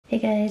Hey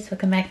guys,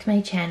 welcome back to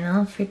my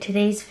channel. For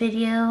today's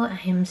video,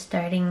 I am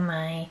starting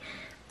my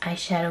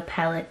eyeshadow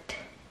palette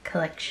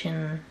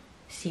collection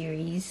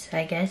series,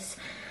 I guess.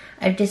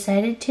 I've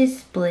decided to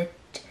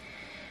split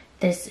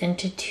this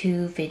into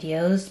two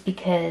videos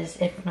because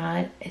if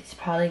not, it's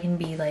probably going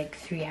to be like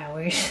 3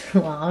 hours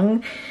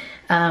long.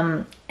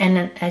 And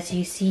as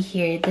you see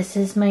here, this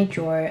is my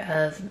drawer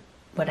of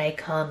what I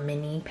call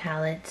mini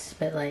palettes,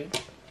 but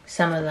like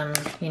some of them,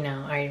 you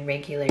know, are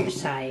regular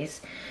size.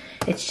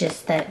 It's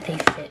just that they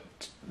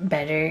fit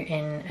better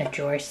in a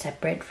drawer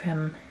separate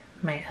from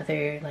my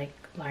other like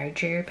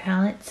larger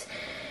palettes.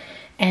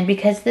 And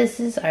because this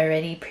is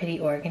already pretty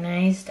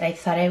organized, I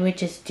thought I would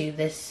just do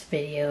this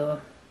video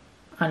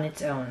on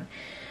its own.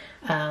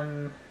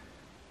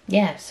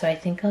 Yeah, so I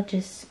think I'll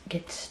just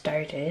get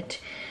started.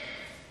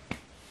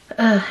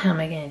 How am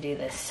I gonna do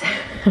this?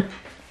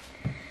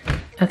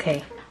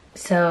 Okay,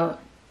 so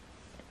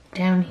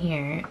down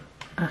here,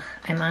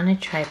 I'm on a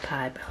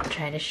tripod, but I'll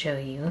try to show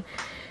you.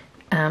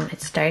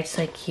 It starts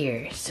like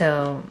here.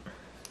 So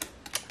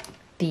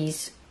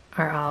these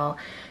are all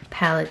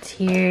palettes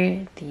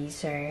here.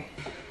 These are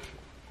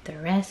the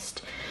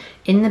rest.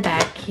 In the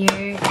back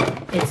here,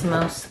 it's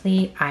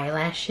mostly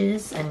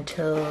eyelashes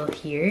until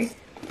here.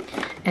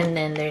 And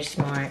then there's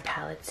more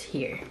palettes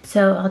here.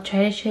 So I'll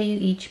try to show you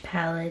each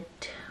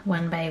palette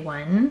one by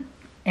one.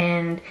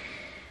 And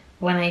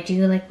when I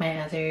do like my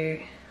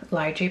other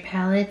larger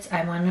palettes,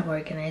 I want to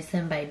organize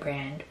them by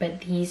brand.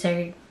 But these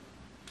are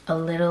a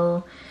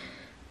little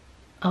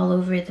all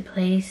over the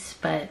place,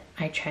 but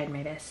I tried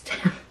my best.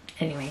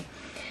 Anyway,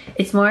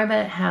 it's more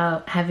about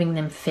how having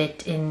them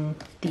fit in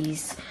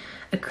these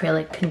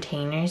acrylic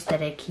containers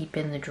that I keep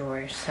in the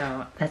drawer,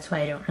 so that's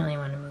why I don't really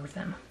want to move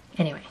them.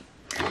 Anyway,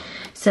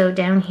 so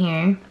down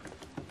here,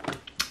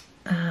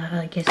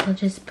 I guess I'll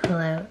just pull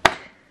out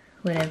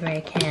whatever I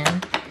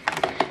can.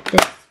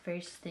 This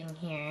first thing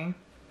here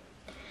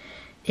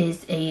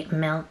is a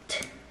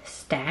melt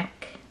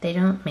stack. They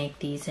don't make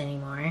these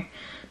anymore,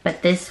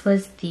 but this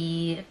was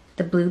the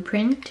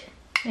blueprint,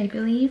 I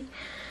believe,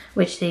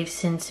 which they've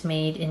since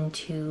made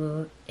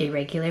into a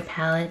regular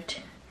palette,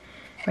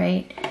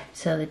 right?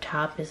 So the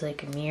top is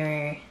like a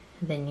mirror,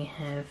 then you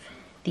have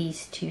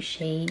these two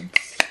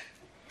shades,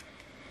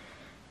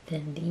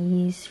 then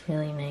these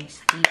really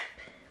nice deep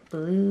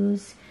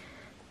blues,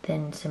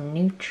 then some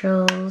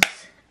neutrals.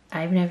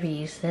 I've never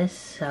used this,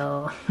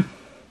 so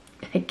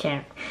I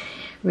can't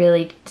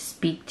really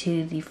speak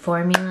to the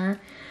formula,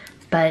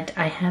 but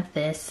I have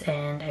this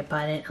and I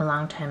bought it a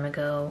long time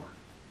ago.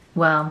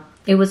 Well,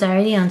 it was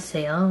already on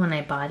sale when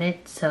I bought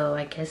it, so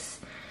I guess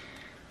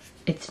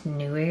it's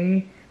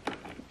newer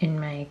in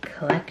my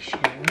collection.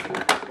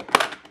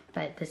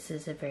 But this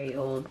is a very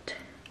old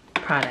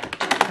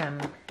product from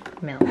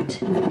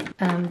Melt.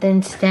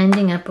 Then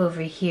standing up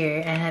over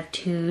here, I have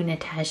two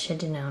Natasha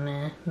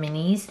Denona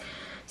minis.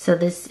 So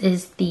this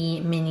is the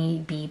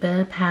mini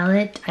Biba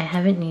palette. I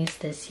haven't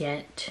used this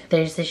yet.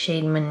 There's the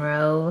shade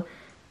Monroe,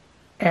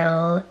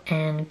 L,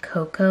 and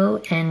Cocoa,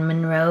 and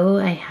Monroe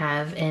I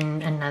have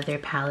in another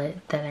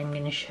palette that I'm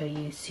going to show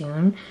you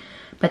soon.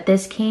 But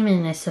this came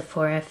in a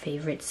Sephora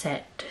favorite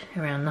set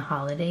around the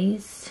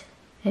holidays,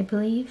 I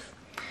believe.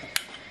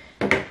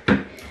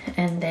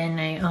 And then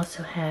I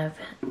also have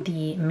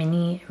the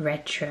Mini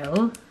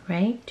Retro,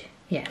 right?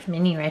 Yeah,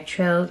 Mini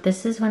Retro.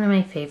 This is one of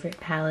my favorite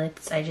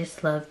palettes. I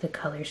just love the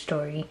color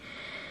story.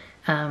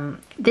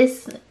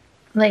 This,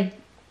 like,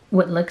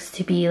 what looks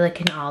to be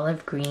like an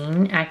olive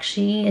green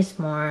actually is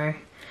more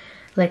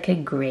like a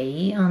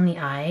gray on the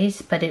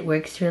eyes, but it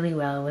works really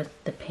well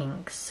with the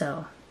pinks,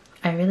 so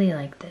I really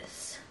like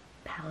this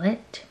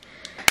palette.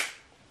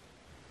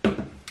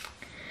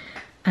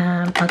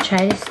 I'll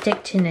try to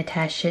stick to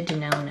Natasha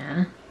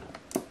Denona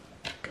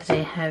because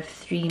I have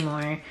 3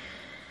 more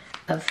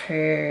of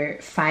her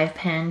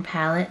 5-pan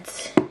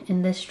palettes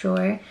in this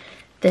drawer.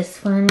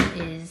 This one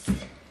is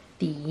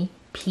the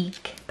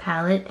Peak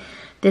palette.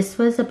 This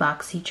was a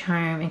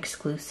BoxyCharm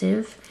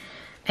exclusive.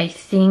 I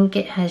think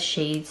it has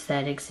shades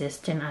that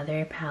exist in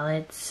other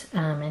palettes.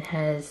 It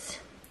has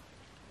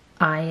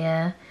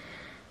Aya,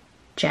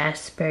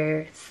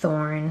 Jasper,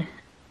 Thorn,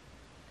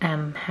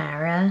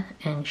 Amhara,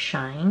 and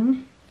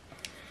Shine.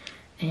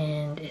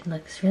 And it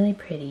looks really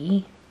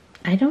pretty.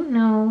 I don't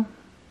know.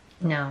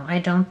 No, I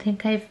don't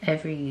think I've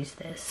ever used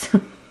this.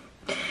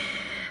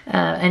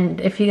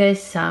 And if you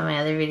guys saw my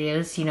other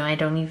videos, you know, I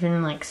don't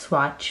even like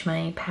swatch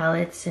my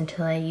palettes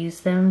until I use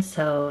them,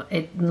 so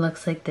it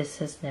looks like this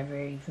has never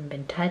even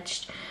been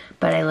touched.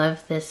 But I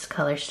love this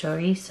color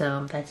story,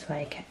 so that's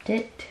why I kept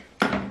it.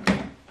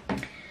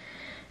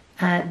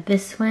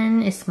 This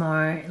one is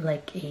more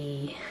like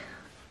a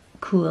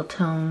cool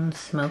tone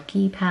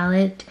smoky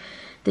palette.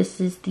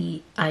 This is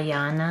the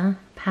Ayana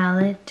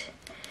palette.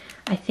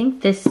 I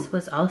think this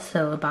was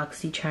also a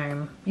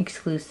BoxyCharm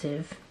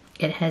exclusive.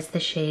 It has the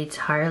shades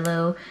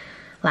Harlow,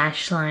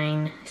 Lash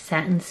Line,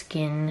 Satin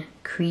Skin,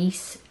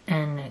 Crease,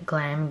 and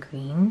Glam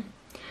Green.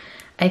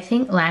 I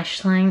think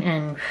Lash Line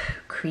and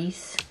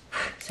Crease,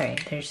 sorry,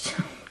 there's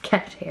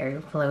cat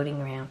hair floating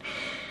around.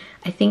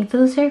 I think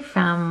those are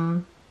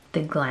from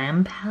the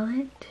Glam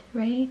palette,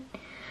 right?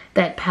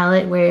 That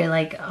palette where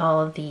like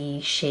all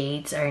the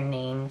shades are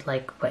named,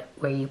 like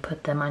where you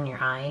put them on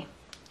your eye,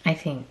 I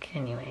think,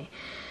 anyway.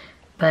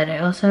 But I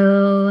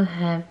also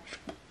have,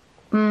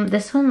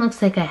 this one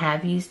looks like I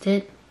have used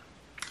it.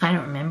 I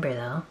don't remember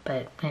though,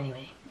 but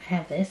anyway, I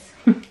have this.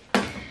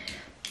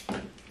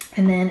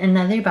 And then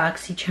another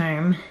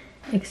BoxyCharm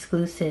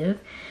exclusive,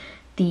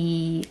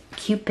 the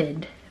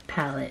Cupid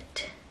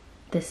palette.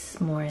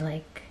 This more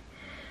like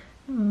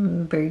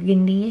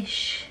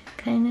burgundy-ish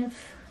kind of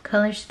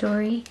color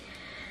story.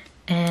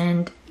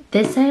 And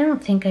this I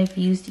don't think I've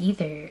used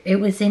either. It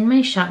was in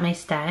my Shop My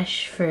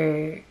Stash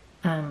for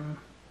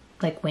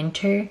like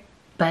winter,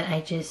 but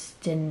I just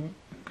didn't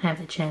have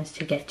the chance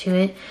to get to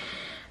it.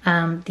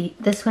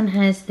 This one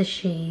has the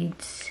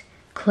shades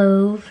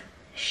Clove,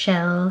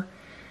 Shell,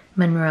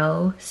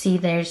 Monroe. See,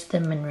 there's the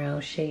Monroe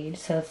shade.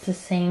 So it's the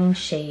same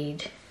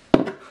shade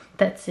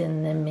that's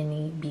in the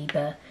mini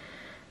Biba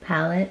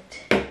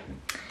palette.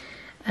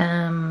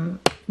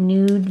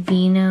 Nude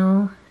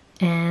Vino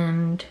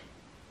and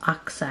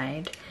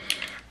Oxide.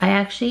 I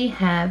actually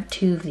have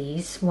two of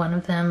these. One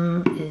of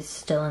them is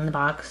still in the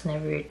box,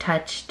 never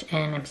touched,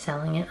 and I'm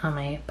selling it on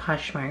my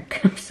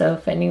Poshmark. So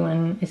if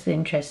anyone is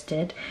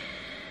interested,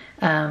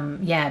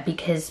 yeah,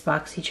 because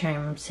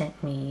BoxyCharm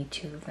sent me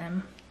two of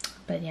them.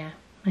 But yeah,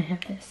 I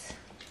have this.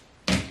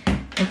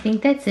 I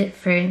think that's it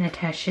for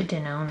Natasha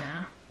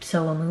Denona.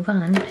 So we'll move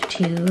on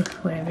to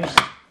whatever's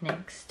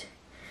next.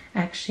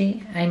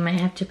 Actually, I might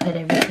have to put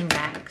everything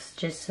back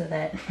just so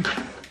that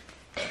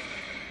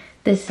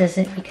this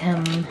doesn't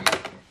become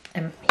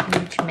a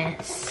huge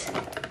mess.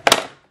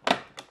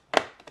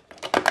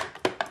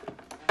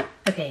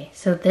 Okay,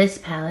 so this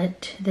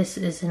palette, this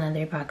is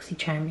another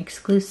BoxyCharm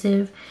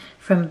exclusive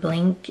from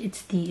Blink.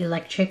 It's the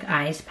Electric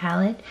Eyes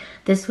palette.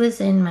 This was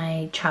in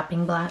my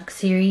chopping block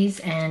series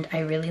and I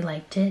really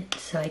liked it,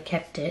 so I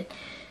kept it.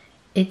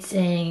 It's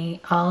a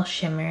all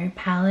shimmer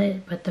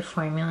palette, but the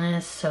formula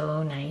is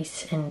so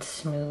nice and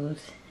smooth,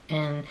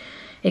 and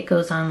it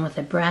goes on with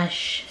a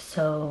brush.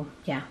 So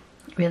yeah,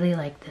 really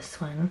like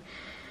this one.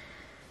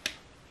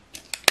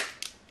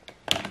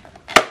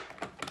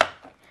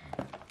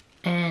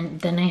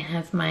 And then I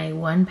have my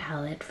one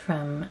palette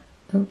from,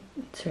 oh,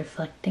 it's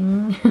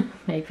reflecting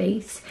my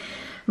face.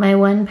 My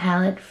one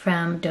palette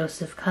from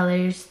Dose of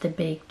Colors, the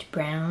Baked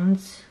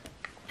Browns.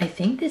 I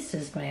think this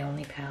is my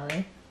only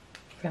palette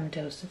from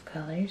Dose of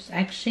Colors.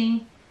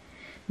 Actually,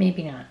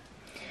 maybe not.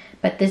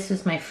 But this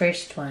was my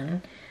first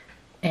one.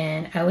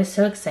 And I was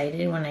so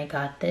excited when I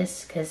got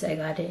this because I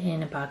got it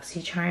in a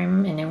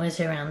BoxyCharm, and it was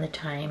around the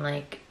time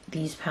like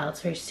these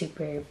palettes were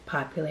super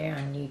popular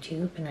on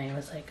YouTube, and I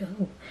was like,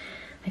 oh,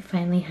 I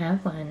finally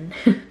have one.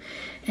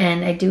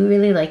 And I do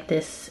really like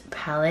this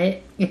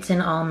palette. It's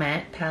an all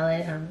matte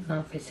palette. I don't know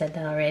if I said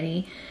that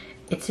already.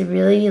 It's a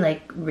really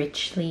like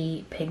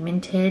richly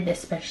pigmented,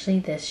 especially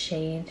this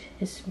shade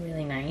is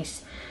really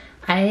nice.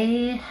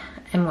 I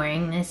am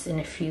wearing this in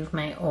a few of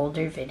my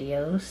older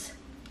videos.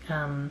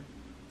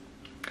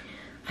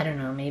 I don't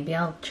know, maybe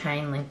I'll try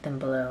and link them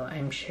below.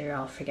 I'm sure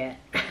I'll forget,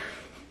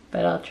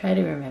 but I'll try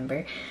to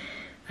remember.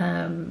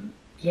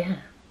 Yeah,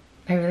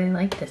 I really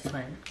like this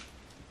one.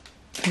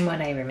 From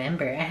what I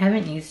remember, I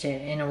haven't used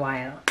it in a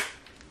while.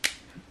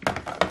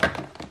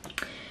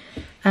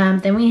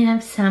 Then we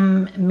have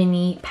some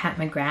mini Pat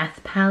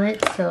McGrath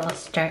palettes. So I'll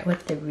start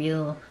with the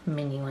real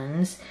mini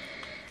ones.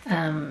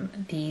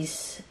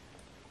 These,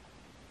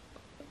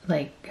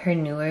 like her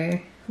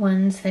newer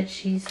ones that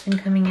she's been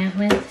coming out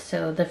with.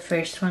 So the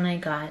first one I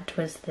got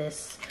was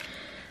this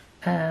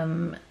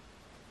mini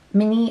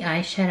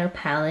eyeshadow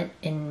palette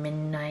in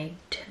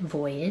Midnight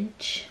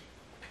Voyage.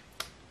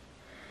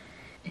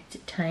 It's a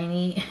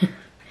tiny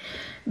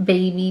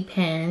baby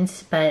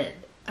pans, but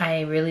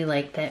I really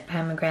like that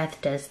Pat McGrath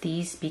does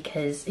these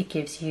because it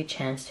gives you a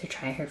chance to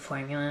try her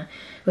formula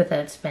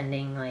without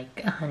spending like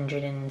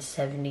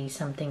 $170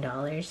 something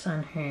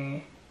on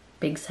her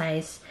big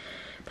size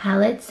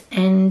palettes.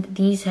 And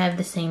these have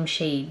the same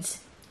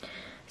shades.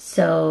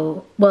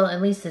 So, well,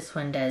 at least this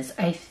one does.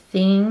 I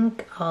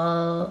think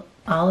all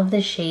of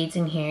the shades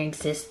in here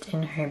exist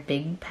in her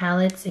big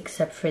palettes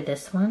except for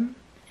this one,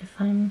 if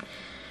I'm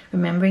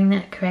remembering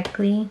that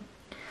correctly.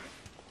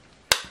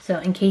 So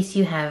in case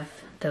you have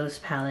those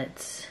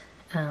palettes,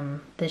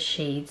 the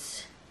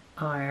shades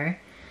are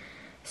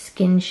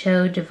Skin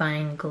Show,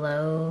 Divine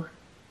Glow,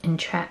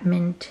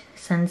 Entrapment,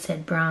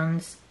 Sunset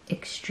Bronze,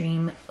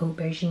 Extreme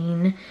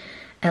Aubergine,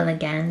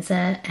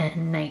 Eleganza,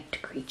 and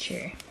Night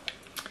Creature.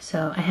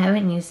 So I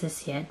haven't used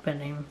this yet,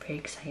 but I'm very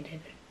excited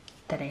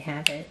that I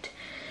have it,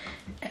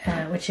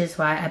 which is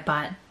why I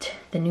bought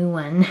the new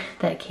one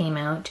that came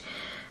out.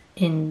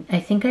 I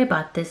think I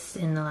bought this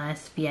in the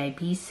last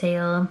VIB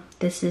sale.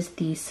 This is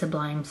the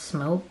Sublime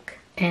Smoke,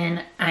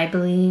 and I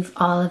believe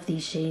all of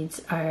these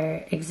shades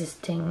are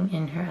existing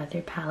in her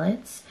other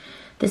palettes.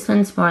 This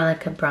one's more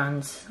like a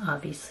bronze,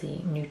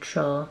 obviously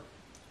neutral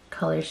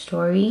color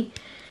story.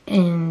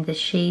 And the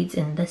shades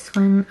in this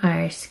one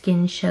are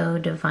Skin Show,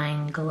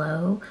 Divine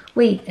Glow.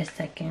 Wait a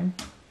second.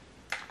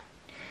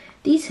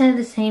 These have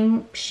the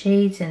same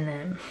shades in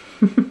them.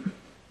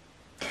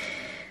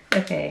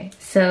 Okay,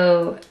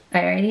 so I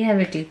already have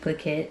a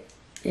duplicate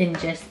in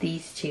just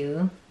these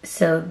two.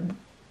 So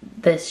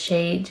this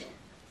shade,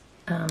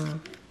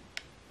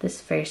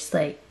 this first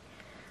like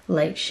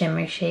light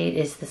shimmer shade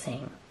is the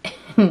same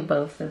in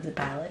both of the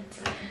palettes.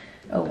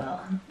 Oh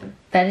well.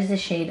 That is a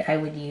shade I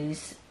would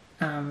use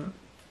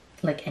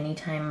like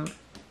anytime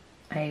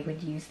I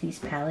would use these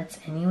palettes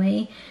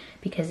anyway,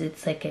 because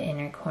it's like an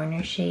inner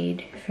corner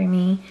shade for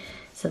me,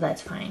 so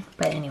that's fine.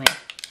 But anyway,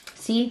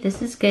 see,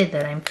 this is good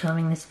that I'm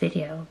filming this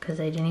video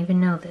because I didn't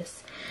even know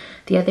this.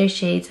 The other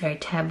shades are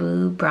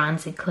Taboo,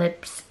 Bronze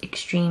Eclipse,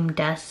 Extreme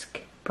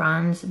Dusk,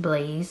 Bronze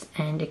Blaze,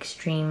 and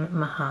Extreme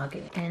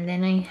Mahogany. And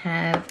then I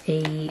have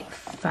a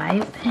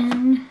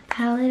 5-pen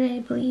palette, I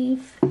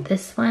believe.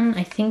 This one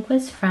I think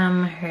was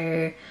from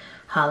her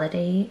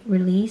holiday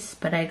release,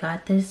 but I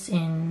got this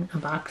in a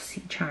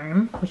boxy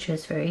charm, which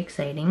was very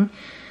exciting.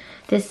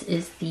 This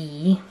is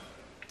the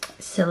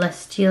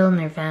Celestial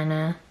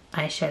Nirvana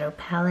eyeshadow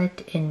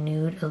palette in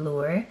Nude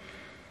Allure.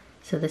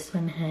 So this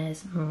one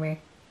has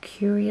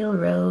Mercurial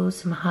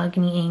Rose,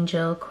 Mahogany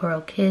Angel,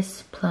 Coral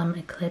Kiss, Plum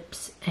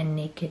Eclipse, and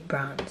Naked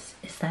Bronze.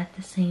 Is that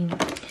the same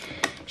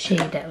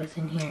shade that was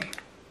in here?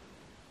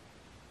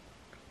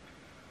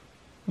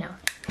 No.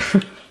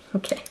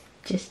 Okay,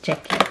 just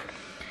checking.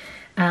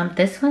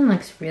 This one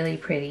looks really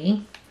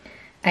pretty.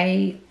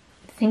 I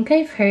think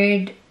I've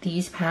heard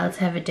these palettes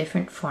have a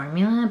different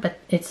formula, but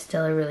it's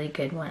still a really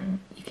good one.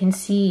 You can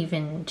see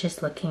even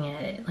just looking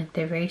at it, like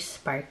they're very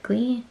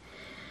sparkly.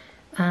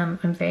 I'm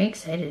very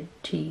excited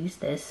to use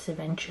this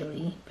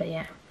eventually, but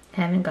yeah,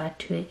 haven't got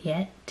to it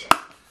yet.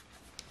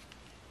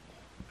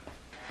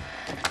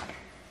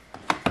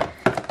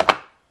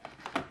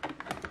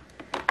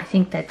 I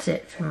think that's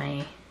it for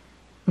my...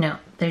 No,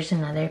 there's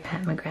another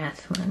Pat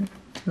McGrath one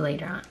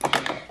later on.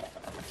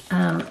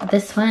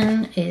 This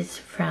one is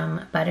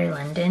from Butter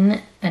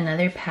London,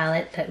 another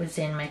palette that was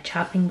in my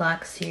chopping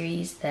block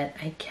series that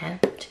I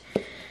kept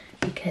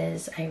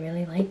because I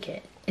really like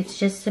it. It's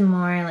just a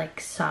more like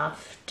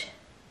soft,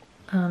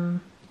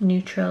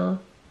 neutral,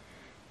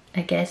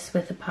 I guess,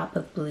 with a pop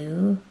of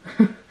blue.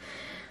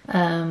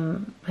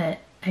 But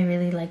I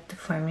really like the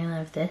formula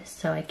of this,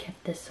 so I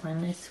kept this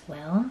one as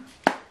well.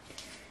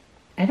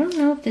 I don't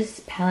know if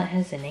this palette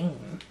has a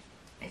name.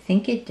 I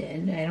think it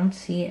did. I don't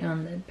see it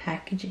on the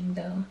packaging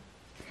though.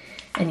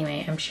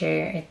 Anyway, I'm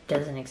sure it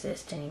doesn't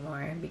exist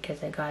anymore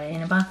because I got it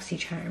in a boxy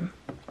charm.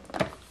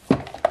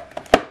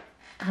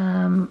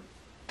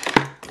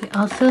 We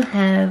also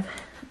have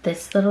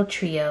this little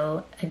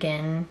trio.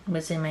 Again,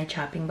 was in my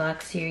chopping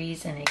block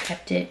series, and I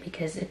kept it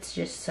because it's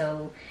just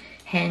so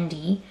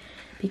handy,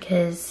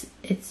 because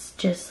it's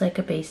just like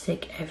a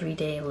basic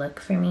everyday look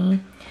for me.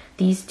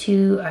 These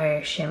two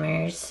are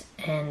shimmers,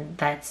 and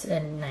that's a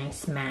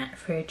nice matte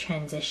for a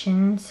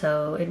transition,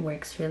 so it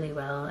works really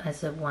well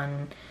as a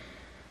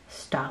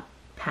one-stop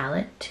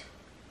palette.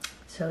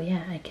 So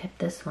yeah, I kept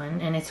this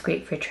one, and it's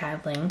great for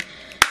traveling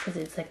because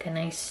it's like a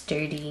nice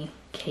sturdy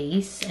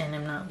case, and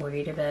I'm not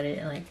worried about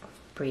it like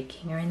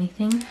breaking or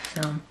anything.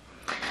 So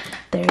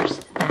there's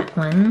that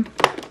one.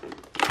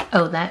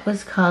 Oh, that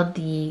was called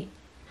the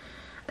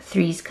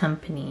Three's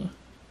Company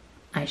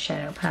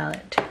eyeshadow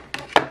palette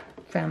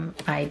from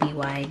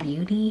IBY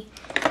Beauty.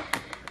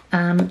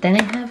 Then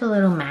I have a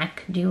little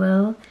MAC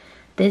duo.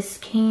 This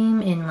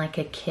came in like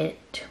a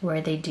kit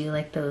where they do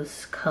like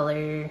those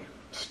color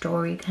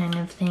story kind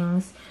of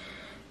things.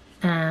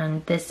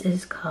 And this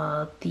is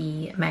called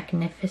the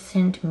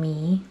Magnificent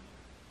Me,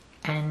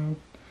 and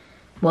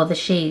well, the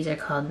shades are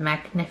called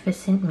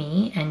Magnificent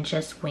Me and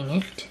Just Wing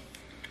It.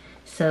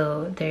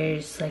 So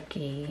there's like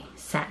a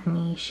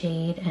satiny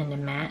shade and a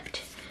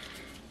matte,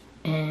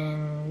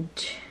 and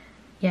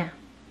yeah,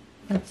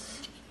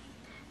 that's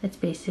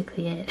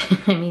basically it.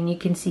 I mean, you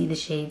can see the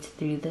shades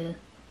through the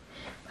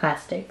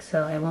plastic,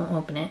 so I won't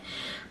open it,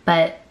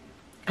 but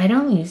I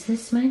don't use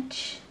this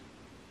much.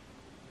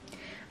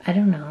 I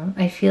don't know.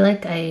 I feel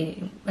like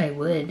I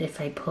would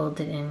if I pulled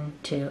it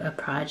into a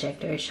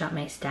project or shot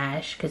my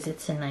stash, because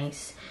it's a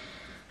nice,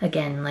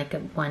 again, like a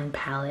one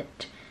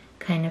palette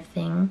kind of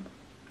thing.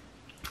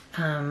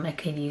 I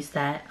could use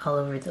that all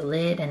over the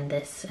lid, and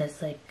this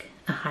as like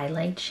a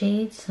highlight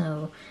shade.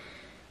 So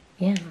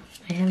yeah,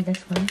 I have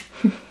this one.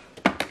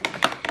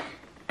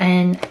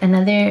 And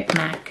another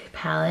MAC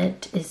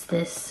palette is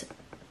this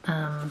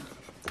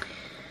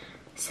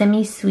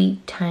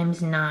Semi-Sweet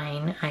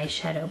x9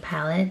 eyeshadow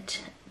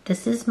palette.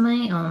 This is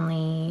my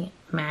only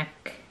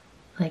MAC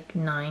like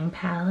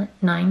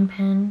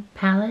 9-pen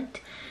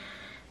palette,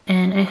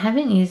 and I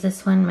haven't used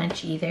this one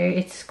much either.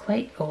 It's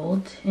quite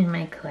old in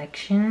my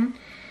collection,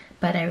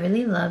 but I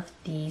really love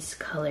these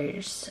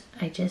colors.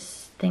 I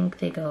just think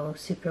they go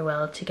super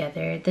well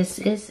together. This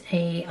is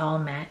a all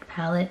matte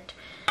palette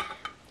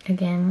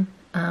again,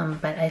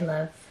 but I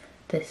love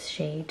this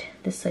shade,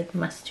 this like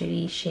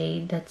mustardy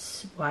shade.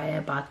 That's why I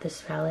bought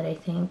this palette, I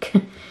think.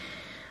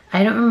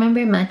 I don't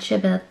remember much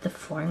about the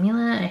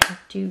formula. I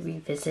have to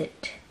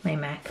revisit my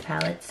MAC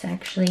palettes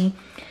actually,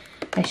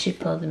 I should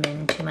pull them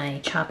into my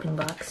chopping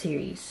block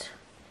series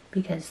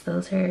because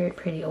those are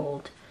pretty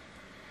old.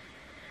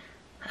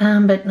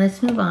 But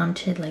let's move on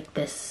to like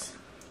this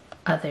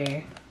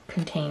other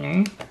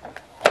container.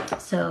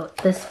 So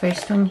this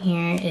first one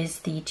here is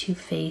the Too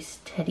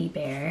Faced Teddy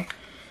Bear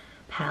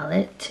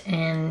palette,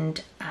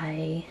 and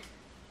I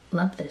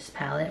love this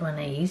palette when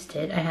I used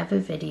it. I have a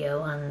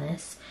video on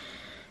this.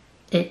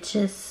 It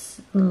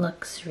just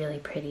looks really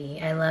pretty.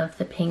 I love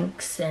the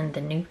pinks and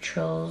the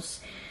neutrals.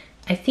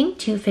 I think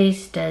Too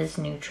Faced does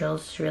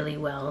neutrals really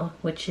well,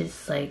 which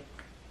is like,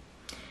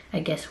 I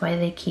guess why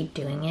they keep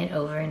doing it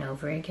over and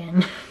over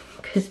again,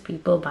 because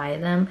people buy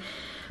them.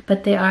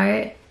 But they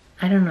are,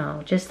 I don't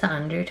know, just the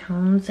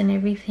undertones and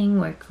everything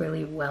work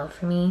really well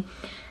for me.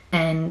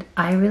 And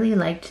I really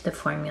liked the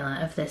formula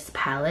of this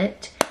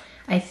palette.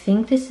 I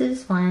think this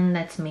is one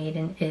that's made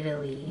in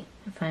Italy,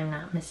 if I'm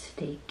not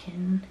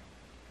mistaken.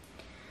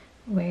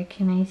 Where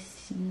can I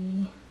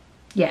see?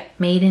 Yeah,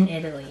 made in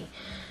Italy.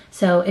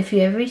 So if you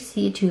ever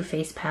see a Too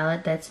Faced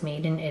palette that's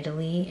made in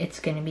Italy, it's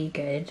gonna be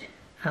good.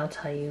 I'll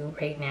tell you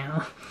right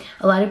now.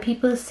 A lot of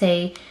people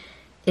say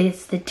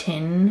it's the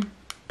tin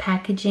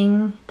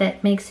packaging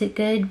that makes it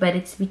good, but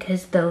it's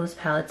because those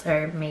palettes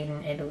are made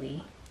in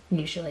Italy,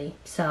 usually.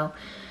 So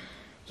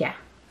yeah,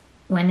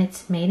 when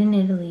it's made in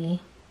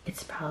Italy,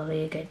 it's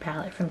probably a good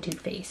palette from Too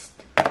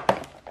Faced.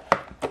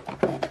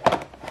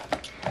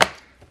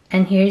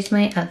 And here's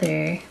my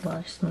other, well,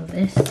 I'll just move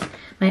this,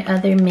 my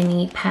other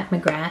mini Pat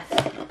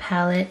McGrath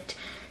palette.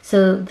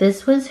 So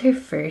this was her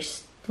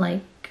first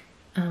like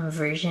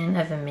version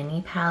of a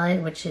mini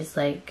palette, which is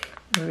like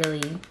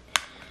really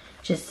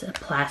just a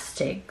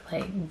plastic,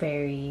 like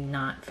very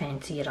not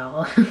fancy at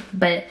all.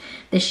 But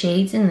the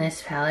shades in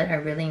this palette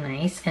are really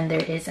nice, and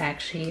there is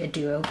actually a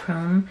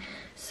duochrome,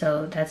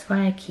 so that's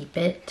why I keep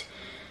it.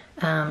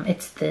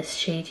 It's this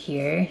shade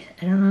here.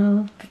 I don't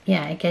know,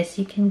 yeah, I guess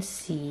you can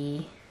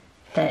see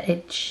that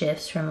it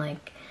shifts from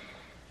like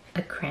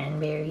a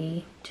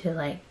cranberry to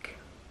like,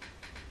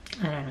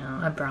 I don't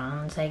know, a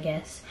bronze, I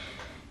guess.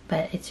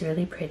 But it's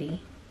really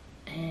pretty.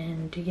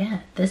 And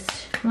yeah, this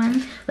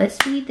one,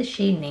 let's read the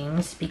shade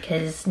names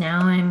because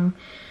now I'm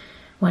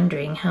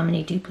wondering how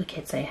many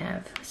duplicates I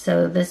have.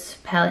 So this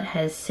palette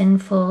has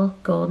Sinful,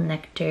 Gold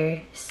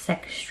Nectar,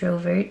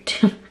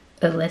 Sextrovert,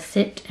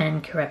 Illicit,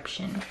 and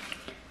Corruption.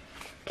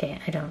 Okay,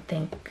 I don't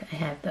think I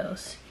have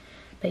those.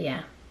 But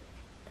yeah,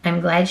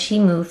 I'm glad she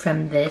moved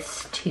from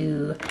this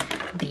to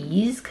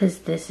these because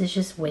this is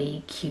just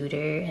way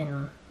cuter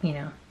and, you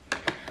know,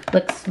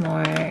 looks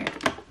more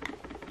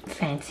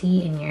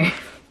fancy in your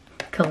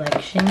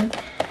collection.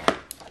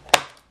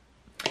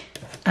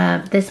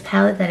 This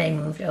palette that I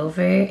moved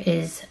over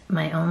is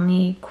my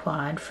only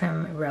quad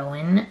from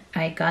Rowan.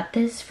 I got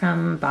this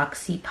from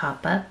Boxy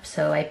Pop-Up,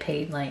 so I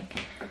paid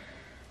like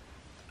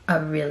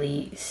a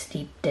really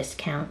steep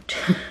discount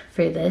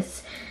for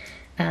this.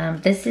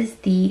 This is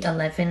the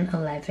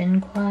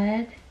 1111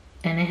 quad,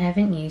 and I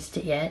haven't used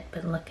it yet,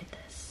 but look at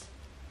this.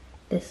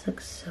 This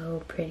looks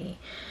so pretty.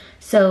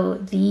 So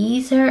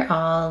these are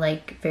all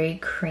like very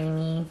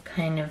creamy,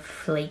 kind of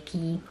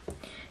flaky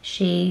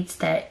shades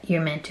that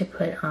you're meant to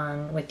put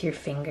on with your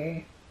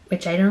finger,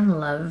 which I don't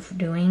love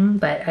doing,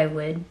 but I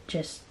would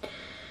just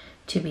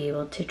to be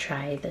able to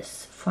try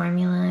this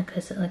formula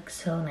because it looks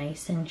so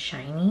nice and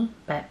shiny,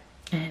 but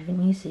I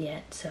haven't used it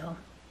yet, so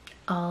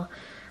I'll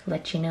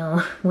let you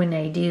know when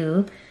I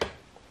do.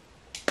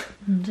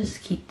 I'll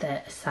just keep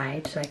that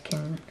aside so I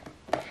can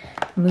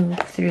move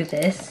through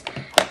this.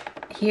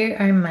 Here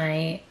are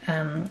my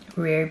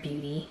Rare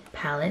Beauty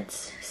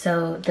palettes.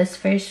 So this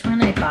first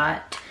one I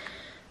bought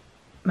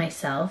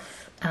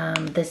myself.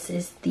 This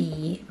is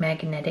the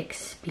Magnetic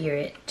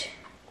Spirit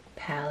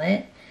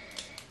palette,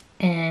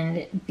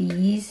 and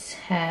these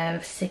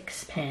have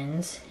 6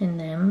 pens in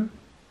them.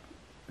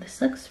 This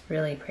looks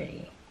really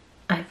pretty.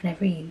 I've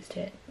never used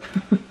it.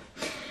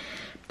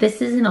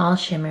 This is an all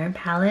shimmer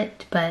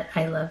palette, but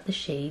I love the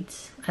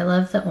shades. I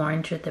love the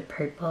orange with the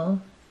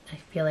purple. I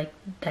feel like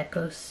that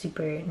goes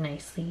super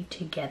nicely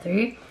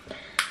together.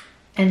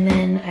 And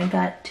then I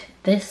got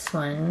this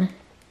one,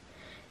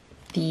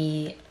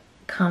 the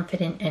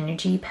Confident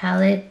Energy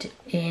palette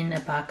in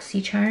a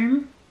boxy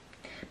charm.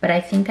 But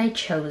I think I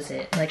chose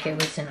it, like it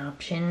was an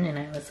option, and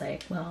I was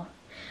like, well,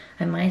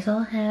 I might as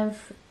well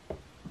have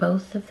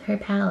both of her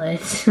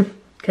palettes.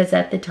 Because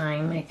at the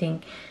time, I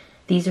think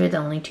these were the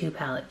only 2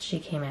 palettes she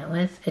came out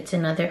with. It's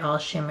another all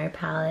shimmer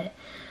palette,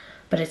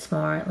 but it's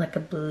more like a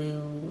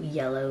blue,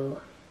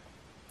 yellow,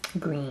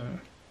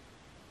 green,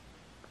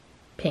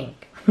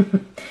 pink.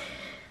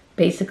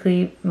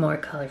 Basically more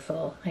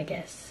colorful, I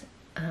guess.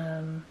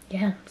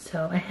 Yeah,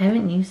 so I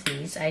haven't used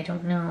these. I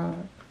don't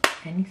know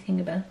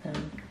anything about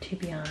them, to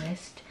be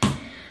honest,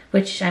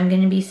 which I'm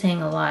going to be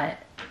saying a lot,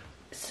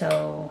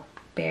 so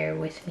bear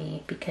with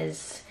me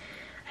because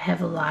I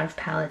have a lot of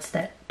palettes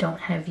that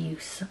don't have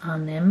use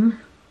on them.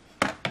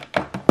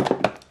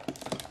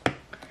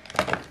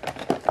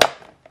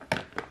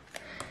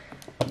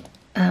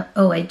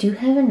 Oh, I do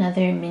have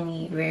another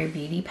mini Rare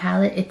Beauty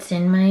palette. It's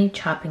in my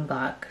chopping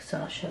block, so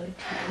I'll show it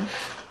to you.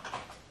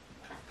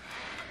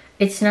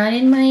 It's not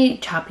in my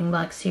chopping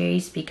block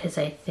series because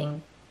I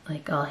think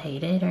like I'll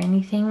hate it or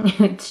anything.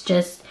 It's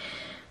just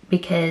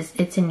because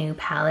it's a new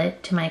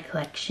palette to my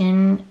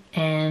collection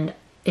and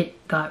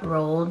it got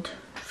rolled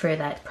for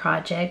that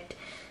project,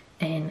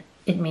 and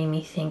it made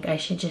me think I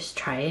should just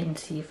try it and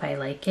see if I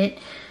like it.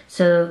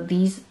 So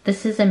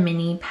this is a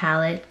mini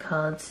palette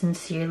called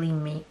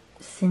Sincerely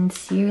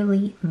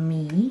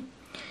Me,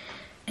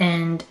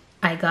 and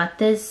I got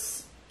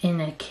this in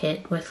a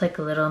kit with like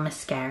a little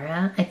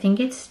mascara. I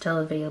think it's still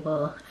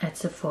available at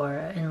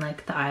Sephora in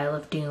like the Isle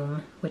of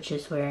Doom, which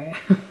is where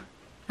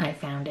I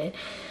found it.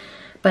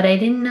 But I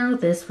didn't know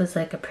this was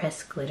like a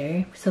pressed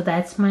glitter, so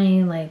that's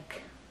my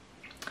like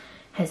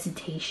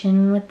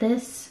hesitation with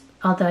this.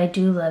 Although I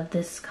do love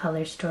this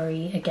color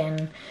story.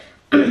 Again,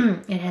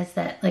 it has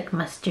that like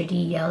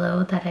mustardy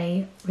yellow that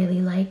I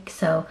really like,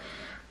 so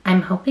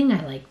I'm hoping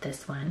I like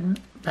this one,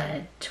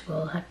 but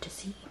we'll have to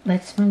see.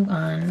 Let's move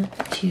on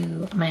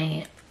to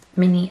my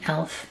mini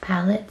e.l.f.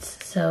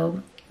 palettes.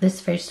 So this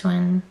first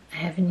one, I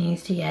haven't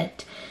used it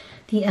yet.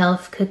 The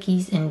e.l.f.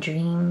 Cookies and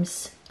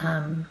Dreams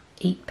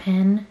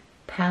 8-pan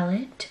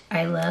palette.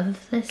 I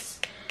love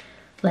this,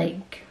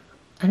 like,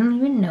 I don't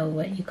even know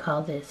what you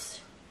call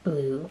this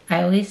blue.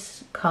 I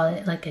always call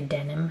it like a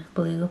denim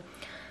blue,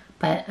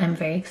 but I'm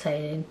very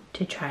excited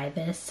to try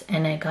this.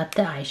 And I got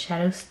the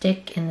eyeshadow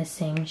stick in the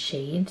same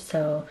shade,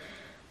 so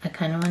I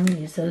kind of want to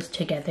use those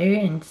together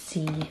and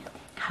see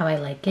how I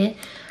like it.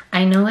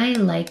 I know I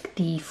like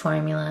the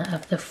formula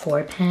of the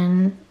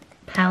 4-pan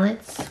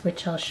palettes,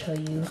 which I'll show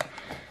you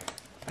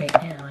right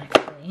now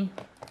actually.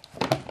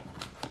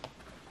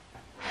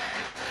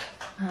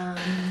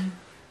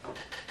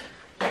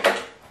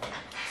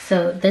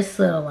 So this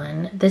little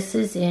one, this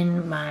is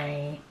in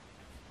my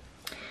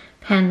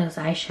Pan Those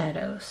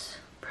Eyeshadows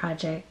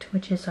project,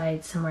 which is why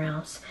it's somewhere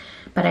else.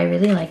 But I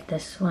really like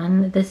this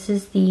one. This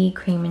is the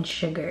Cream and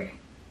Sugar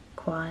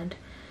quad.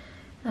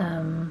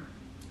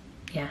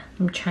 Yeah,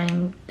 I'm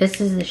trying, this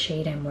is the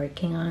shade I'm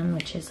working on,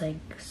 which is like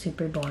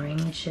super boring.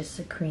 It's just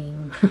a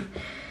cream,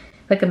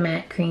 like a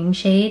matte cream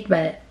shade,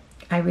 but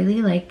I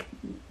really like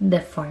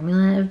the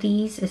formula of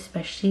these,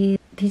 especially,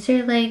 these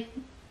are like,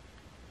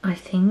 I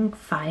think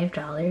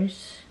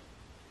 $5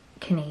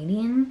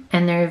 Canadian,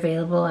 and they're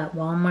available at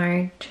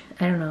Walmart.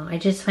 I don't know, I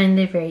just find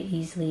they're very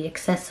easily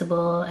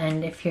accessible,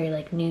 and if you're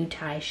like new to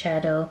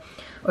eyeshadow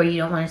or you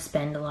don't want to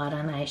spend a lot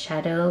on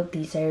eyeshadow,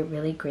 these are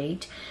really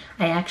great.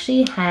 I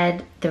actually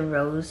had the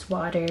Rose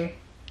Water,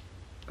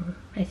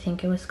 I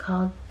think it was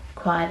called,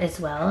 quad as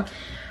well.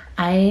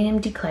 I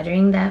am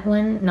decluttering that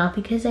one, not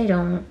because I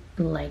don't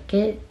like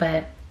it,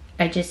 but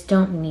I just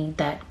don't need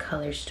that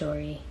color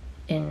story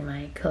in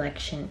my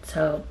collection.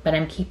 So, but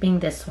I'm keeping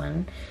this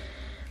one,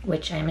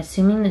 which I'm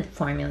assuming the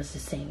formula is the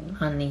same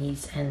on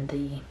these and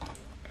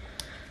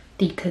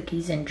the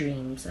Cookies and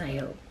Dreams, I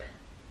hope,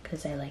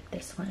 because I like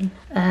this one.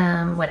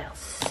 What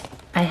else?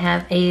 I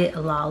have a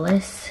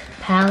Lawless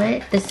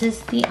palette. This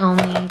is the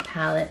only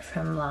palette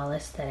from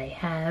Lawless that I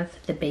have,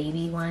 the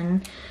baby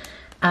one.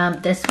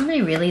 This one I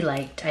really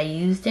liked. I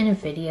used in a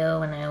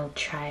video when I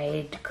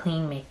tried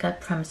clean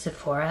makeup from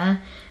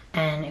Sephora,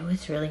 and it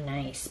was really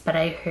nice. But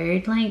I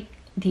heard like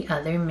the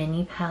other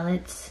mini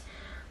palettes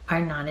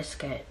are not as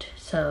good,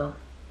 so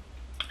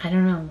I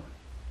don't know,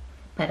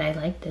 but I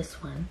like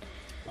this one.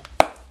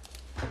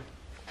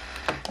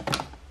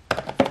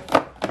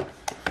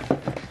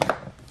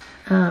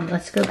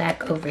 Let's go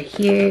back over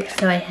here.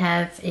 So I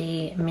have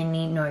a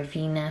mini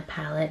Norvina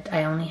palette.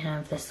 I only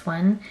have this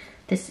one.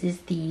 This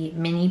is the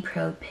Mini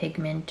Pro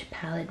Pigment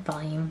palette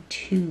volume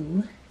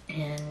 2,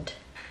 and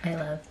I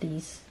love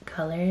these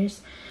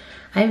colors.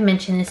 I've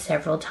mentioned this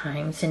several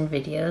times in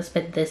videos,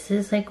 but this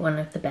is like one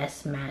of the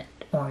best matte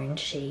orange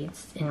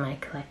shades in my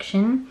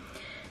collection,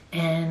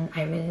 and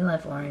I really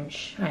love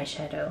orange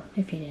eyeshadow,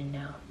 if you didn't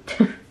know.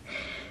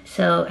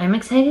 So I'm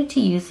excited to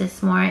use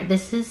this more.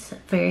 This is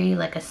very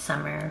like a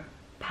summer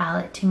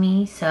palette to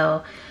me,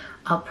 so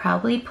I'll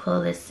probably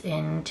pull this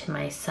into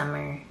my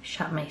summer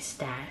Shop My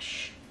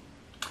Stash.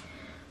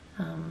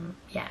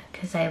 Yeah,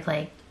 because I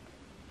like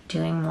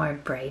doing more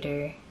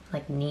brighter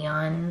like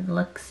neon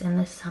looks in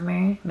the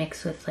summer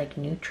mixed with like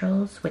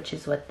neutrals, which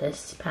is what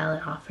this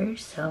palette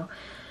offers. So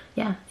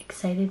yeah,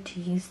 excited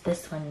to use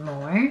this one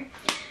more.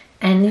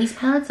 And these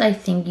palettes, I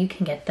think you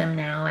can get them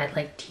now at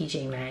like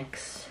TJ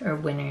Maxx or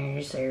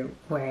Winners or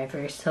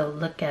wherever, so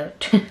look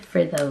out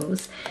for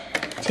those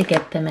to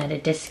get them at a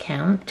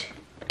discount.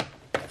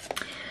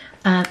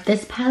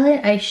 This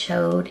palette I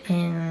showed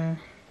in,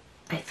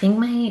 I think,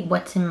 my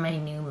what's in my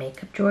new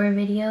makeup drawer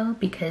video,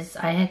 because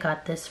I had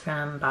got this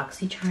from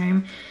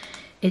BoxyCharm.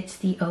 It's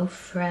the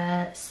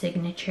Ofra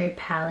Signature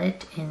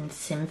palette in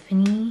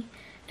Symphony,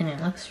 and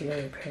it looks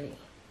really pretty.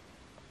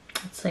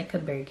 It's like a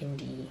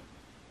burgundy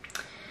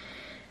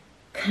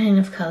kind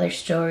of color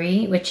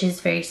story, which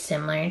is very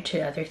similar to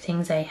other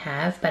things I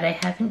have, but I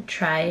haven't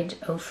tried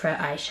Ofra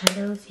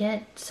eyeshadows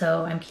yet,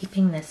 so I'm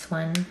keeping this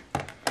one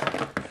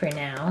for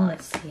now.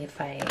 Let's see if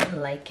I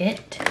like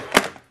it.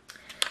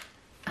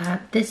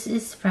 This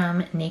is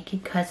from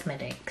Naked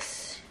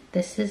Cosmetics.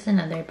 This is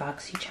another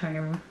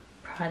BoxyCharm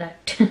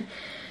product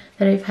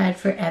that I've had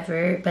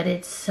forever, but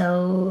it's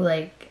so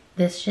like,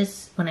 this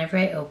just, whenever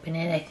I open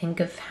it, I think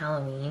of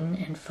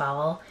Halloween and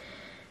fall,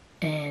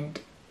 and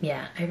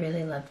yeah, I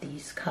really love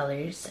these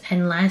colors.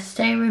 And last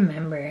I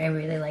remember, I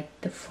really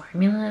liked the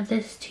formula of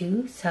this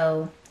too,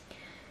 so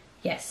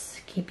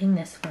yes, keeping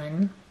this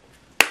one.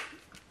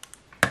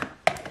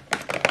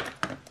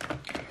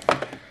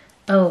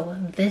 Oh,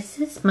 this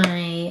is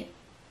my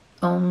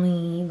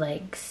only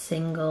like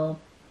single,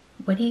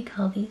 what do you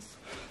call these?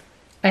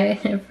 I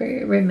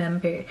never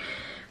remember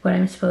what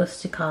I'm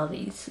supposed to call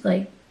these.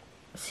 Like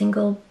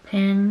single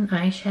pan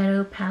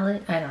eyeshadow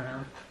palette? I don't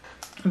know.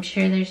 I'm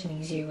sure there's an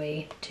easier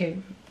way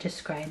to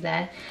describe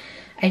that.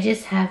 I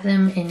just have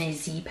them in a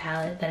Z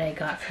palette that I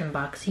got from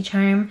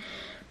BoxyCharm.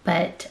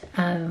 But,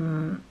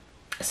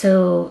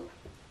 so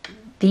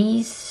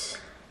these,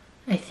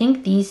 I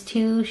think these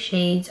two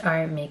shades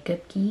are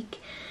Makeup Geek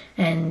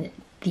and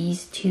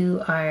these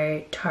two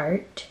are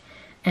Tarte.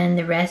 And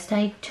the rest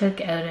I took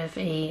out of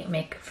a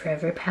Makeup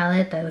Forever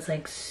palette that was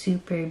like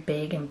super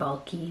big and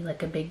bulky,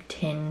 like a big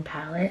tin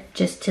palette,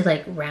 just to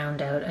like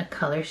round out a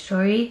color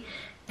story.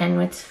 And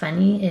what's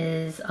funny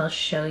is, I'll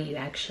show you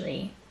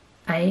actually.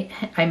 I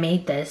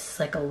made this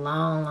like a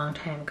long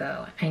time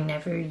ago. I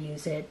never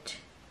use it.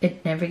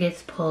 It never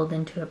gets pulled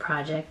into a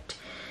project.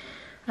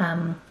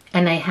 And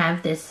I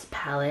have this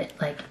palette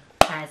like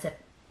as a,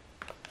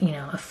 you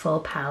know, a full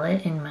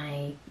palette in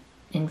my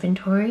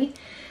inventory.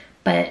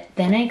 But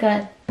then I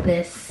got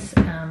this,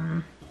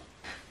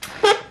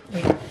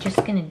 we're just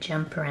gonna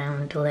jump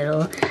around a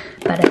little,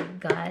 but I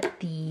got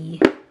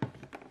the,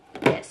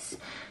 yes,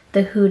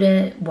 the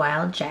Huda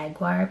Wild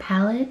Jaguar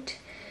palette,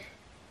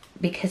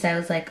 because I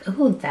was like,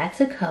 oh, that's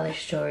a color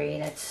story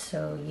that's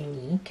so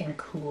unique and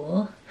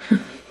cool.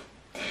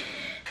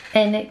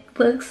 And it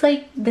looks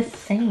like the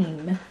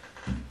same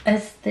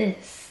as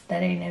this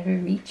that I never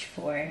reach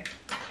for.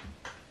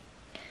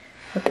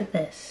 Look at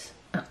this.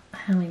 Oh,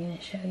 how am I gonna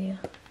show you?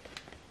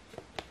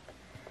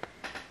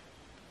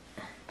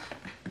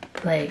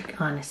 Like,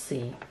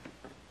 honestly,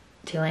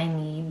 do I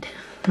need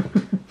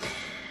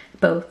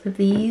both of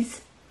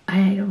these?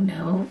 I don't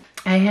know.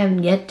 I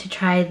have yet to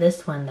try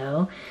this one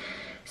though.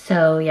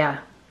 So yeah,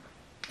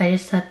 I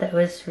just thought that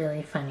was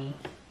really funny.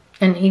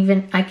 And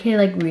even I could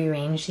like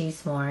rearrange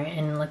these more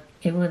and look,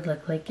 it would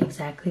look like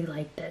exactly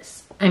like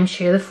this. I'm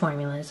sure the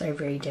formulas are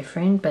very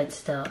different, but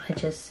still, I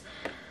just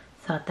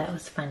thought that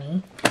was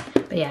funny.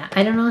 But yeah,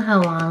 I don't know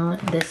how long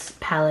this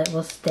palette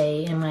will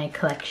stay in my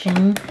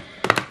collection,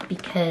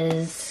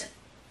 because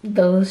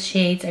those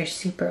shades are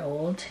super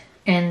old,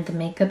 and the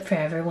Makeup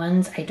Forever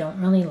ones, I don't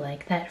really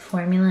like that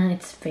formula.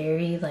 It's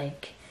very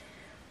like,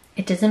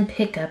 it doesn't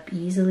pick up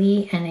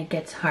easily and it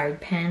gets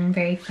hard pan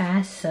very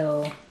fast,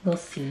 so we'll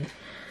see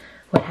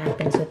what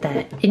happens with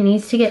that. It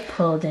needs to get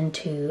pulled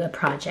into a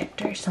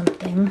project or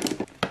something.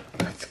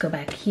 Let's go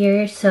back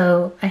here.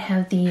 So I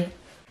have the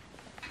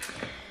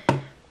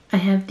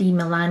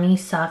Milani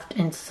Soft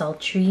and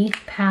Sultry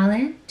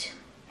palette.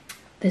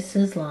 This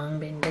has long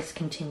been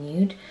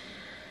discontinued,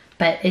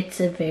 but it's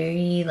a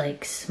very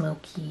like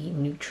smoky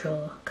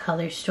neutral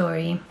color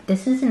story.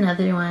 This is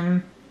another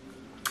one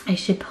I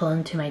should pull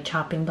into my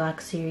chopping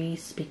block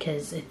series,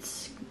 because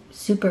it's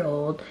super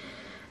old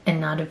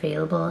and not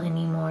available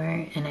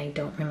anymore, and I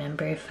don't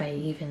remember if I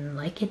even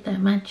like it that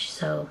much,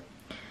 so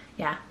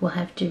yeah, we'll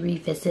have to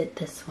revisit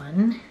this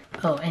one.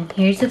 Oh, and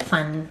here's a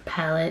fun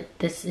palette.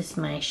 This is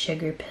my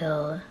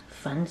Sugarpill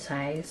Fun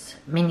Size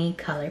mini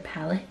color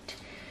palette,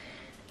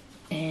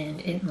 and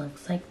it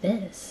looks like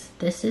this.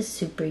 This is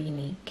super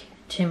unique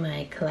to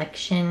my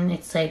collection.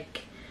 It's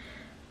like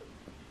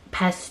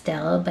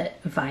pastel,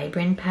 but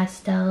vibrant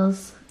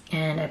pastels,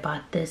 and I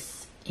bought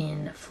this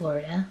in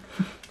Florida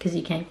because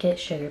you can't get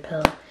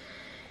Sugarpill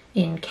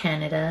in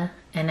Canada,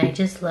 and I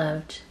just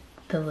loved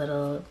the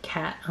little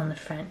cat on the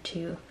front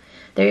too.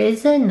 There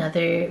is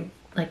another,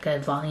 like a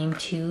volume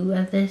 2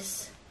 of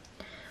this,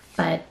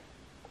 but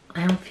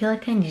I don't feel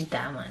like I need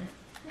that one.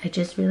 I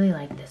just really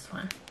like this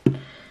one.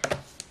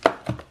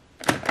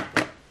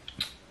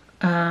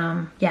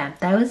 Yeah,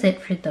 that was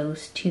it for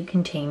those two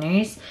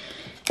containers.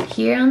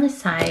 Here on the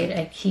side,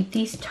 I keep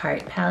these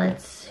Tarte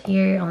palettes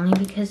here only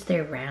because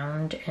they're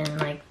round and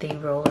like they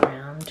roll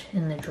around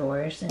in the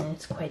drawers, and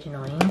it's quite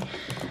annoying.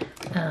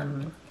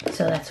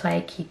 So that's why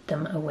I keep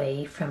them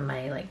away from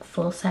my like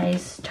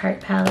full-size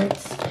Tarte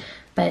palettes.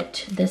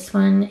 But this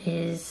one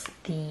is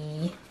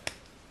the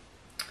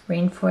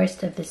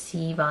Rainforest of the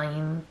Sea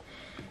Volume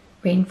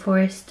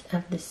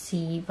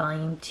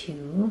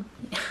 2.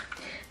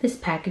 This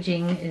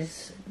packaging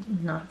is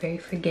not very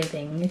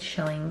forgiving. It's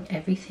showing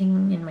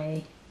everything in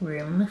my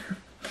room.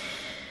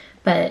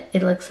 But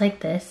it looks like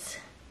this,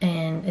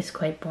 and it's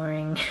quite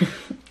boring.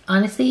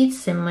 Honestly, it's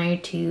similar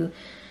to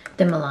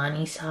the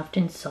Milani Soft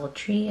and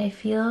Sultry, I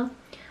feel.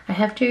 I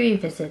have to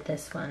revisit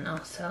this one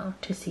also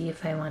to see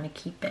if I want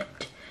to keep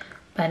it.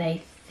 But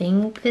I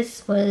think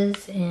this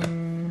was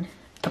in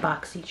a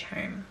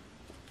BoxyCharm.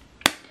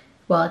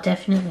 Well, it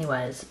definitely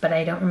was, but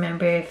I don't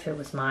remember if it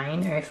was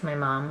mine or if my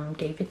mom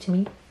gave it to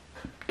me,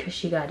 because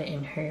she got it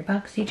in her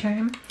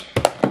BoxyCharm.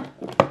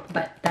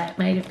 but that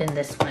might have been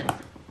this one.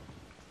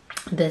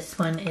 This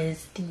one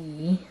is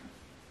the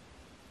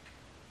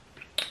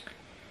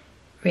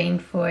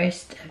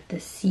Rainforest of the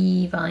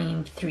Sea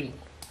Volume 3.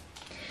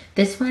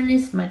 This one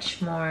is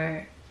much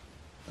more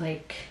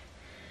like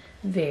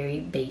very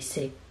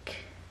basic,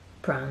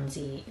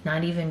 bronzy,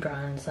 not even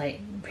bronze,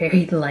 like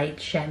very light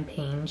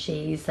champagne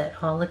shades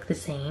that all look the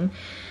same.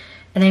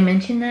 And I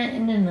mentioned that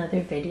in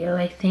another video,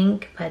 I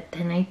think, but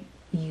then I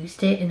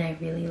used it and I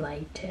really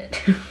liked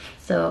it.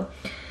 So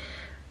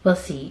we'll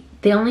see.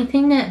 The only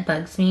thing that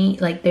bugs me,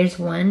 like there's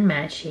one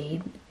matte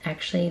shade,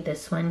 actually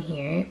this one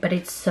here, but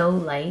it's so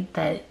light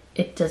that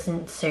it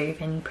doesn't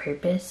serve any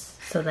purpose.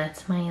 So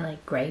that's my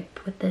like gripe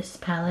with this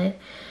palette.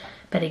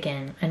 But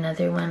again,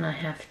 another one I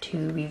have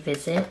to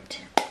revisit.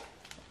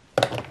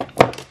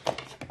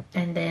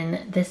 And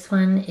then this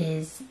one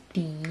is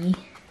the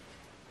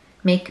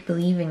Make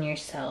Believe in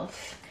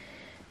Yourself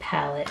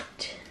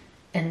palette.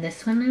 And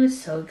this one I was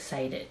so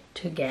excited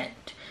to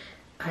get.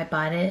 I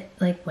bought it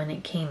like when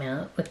it came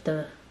out with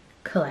the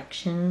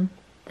collection,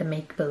 the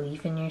Make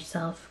Believe in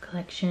Yourself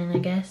collection, I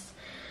guess.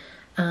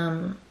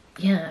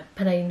 Yeah,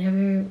 but I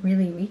never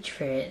really reached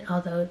for it,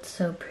 although it's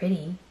so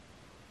pretty.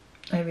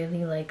 I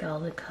really like all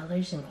the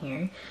colors in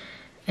here.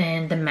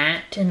 And the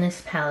matte in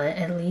this palette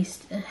at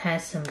least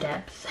has some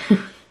depth.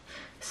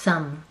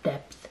 Some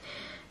depth.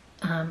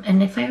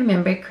 And if I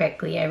remember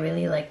correctly, I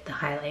really like the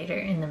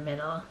highlighter in the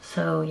middle.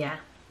 So yeah,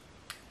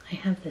 I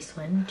have this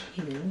one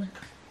too.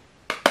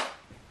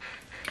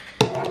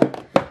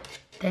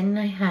 Then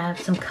I have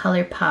some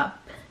ColourPop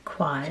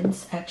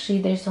quads.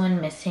 Actually, there's one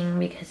missing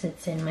because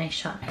it's in my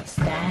Shop My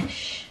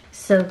Stash.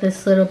 So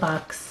this little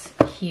box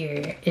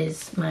here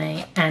is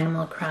my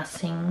Animal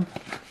Crossing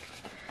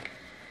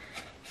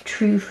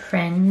True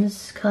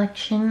Friends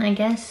collection, I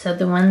guess. So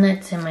the one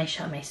that's in my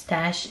Shop My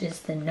Stash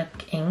is the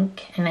Nook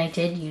ink, and I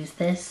did use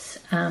this,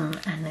 and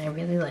I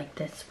really like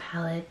this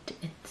palette.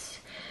 It's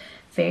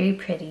very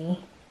pretty.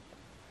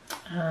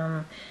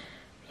 Yeah,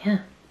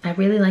 I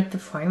really like the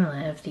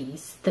formula of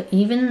these.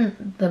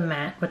 Even the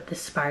matte with the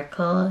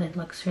sparkle, it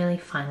looks really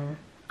fun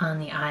on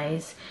the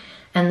eyes.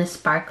 And the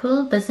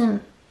sparkle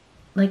doesn't,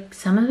 like,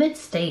 some of it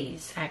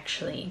stays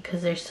actually,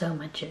 because there's so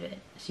much of it,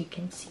 as you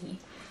can see.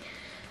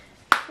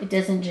 It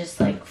doesn't just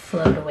like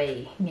float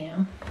away, you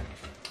know,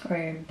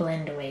 or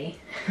blend away.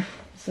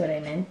 That's what I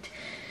meant.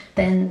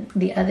 Then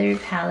the other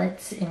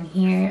palettes in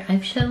here,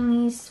 I've shown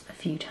these a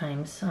few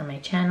times on my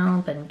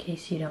channel, but in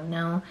case you don't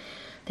know,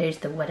 there's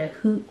the What a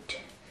Hoot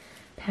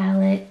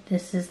palette.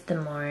 This is the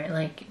more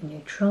like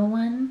neutral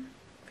one.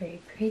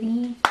 Very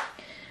pretty.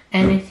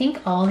 And I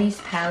think all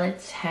these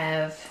palettes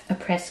have a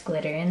pressed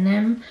glitter in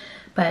them,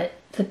 but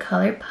the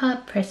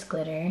ColourPop pressed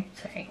glitter,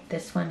 sorry,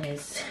 this one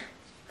is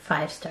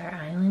 5 Star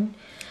Island.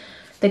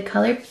 The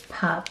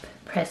ColourPop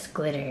pressed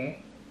glitter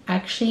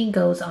actually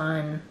goes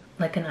on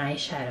like an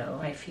eyeshadow,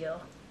 I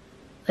feel.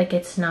 Like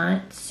it's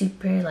not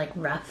super like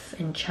rough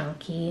and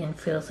chunky and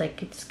feels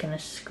like it's gonna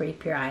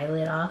scrape your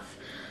eyelid off.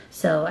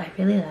 So I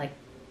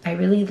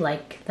really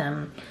like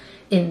them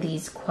in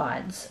these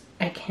quads.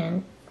 I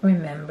can't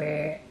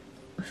remember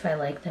if I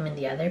like them in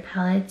the other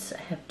palettes.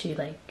 I have to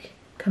like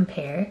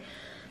compare,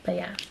 but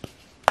yeah.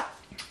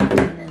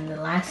 And then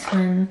the last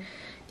one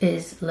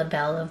is La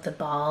Belle of the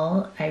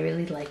Ball. I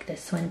really like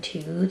this one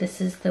too. This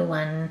is the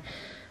one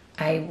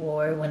I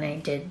wore when I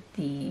did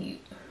the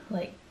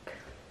like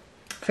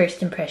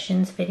first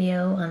impressions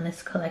video on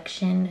this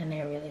collection, and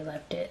I really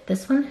loved it.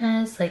 This one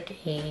has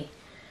like a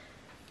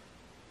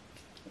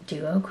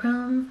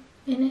duochrome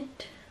in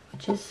it,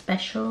 which is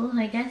special,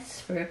 I guess,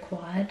 for a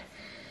quad.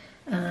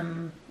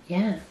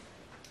 Yeah.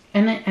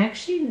 And I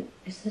actually,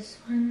 is this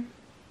one?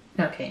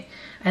 Okay,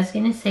 I was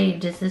gonna say,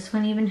 does this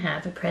one even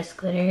have a pressed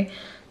glitter?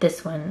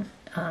 This one,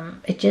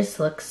 it just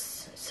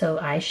looks so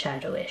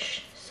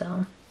eyeshadow-ish,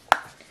 so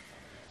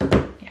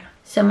yeah.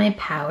 So my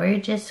power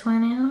just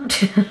went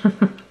out.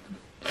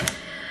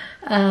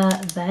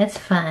 That's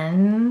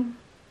fun.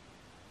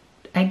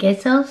 I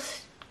guess I'll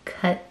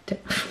cut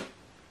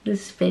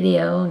this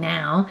video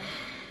now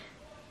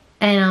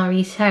and I'll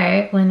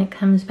restart when it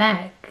comes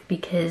back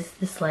because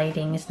this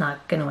lighting is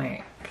not gonna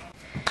work.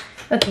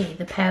 Okay,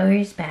 the power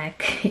is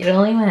back. It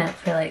only went out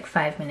for like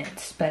 5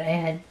 minutes, but I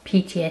had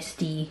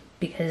PTSD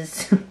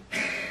because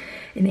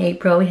in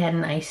April we had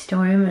an ice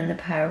storm and the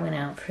power went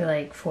out for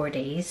like 4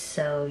 days.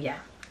 So yeah,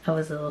 I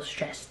was a little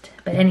stressed.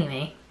 But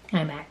anyway,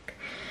 I'm back.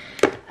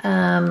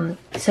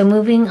 So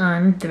moving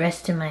on, the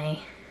rest of my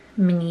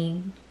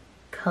mini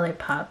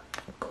ColourPop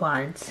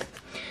quads.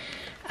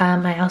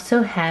 I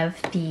also have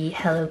the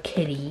Hello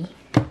Kitty.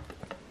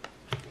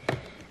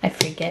 I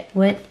forget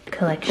what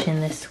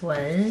collection this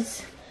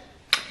was.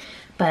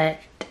 But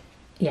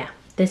yeah,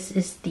 this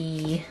is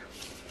the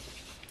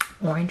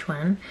orange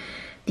one,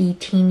 the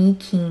Teeny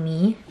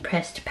Keeny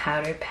Pressed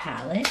Powder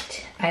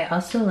Palette. I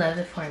also love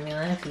the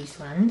formula of these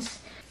ones,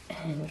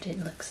 and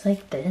it looks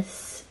like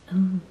this.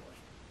 Oh,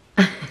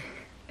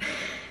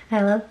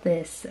 I love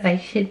this. I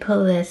should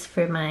pull this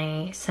for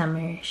my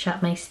summer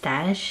Shop My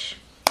Stash.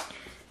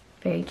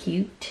 Very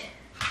cute.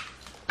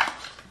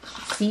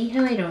 See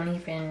how I don't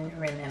even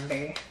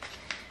remember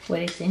what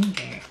is in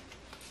here.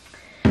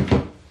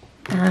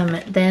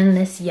 Then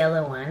this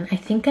yellow one, I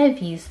think I've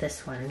used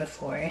this one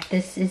before.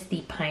 This is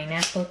the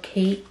pineapple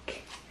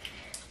cake,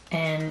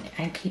 and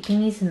I'm keeping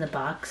these in the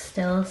box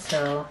still,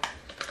 so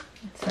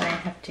that's why I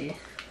have to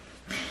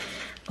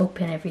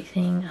open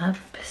everything up.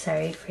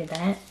 Sorry for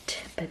that.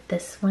 But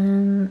this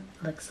one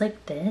looks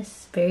like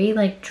this, very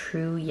like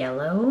true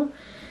yellow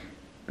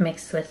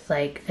mixed with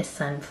like a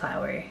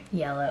sunflower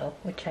yellow,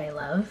 which I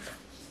love.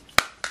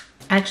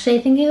 Actually,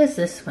 I think it was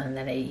this one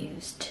that I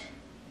used,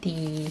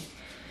 the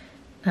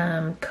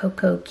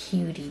Cocoa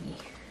Cutie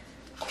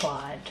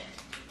quad,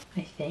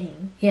 I think.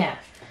 Yeah.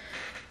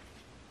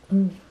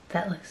 Ooh,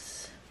 that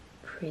looks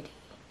pretty.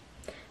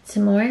 It's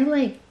more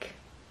like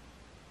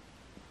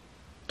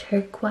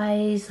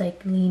turquoise,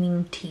 like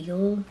leaning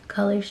teal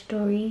color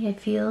story, I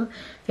feel.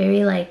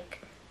 Very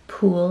like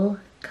pool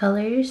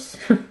colors,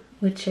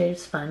 which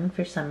is fun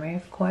for summer,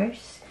 of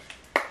course.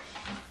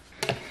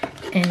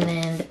 And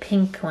then the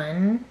pink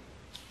one,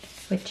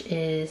 which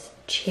is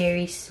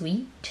Cherry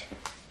Sweet.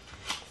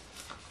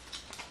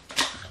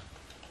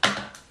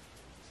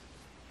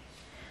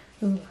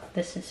 Ooh,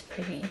 this is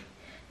pretty.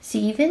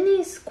 See, even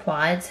these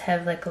quads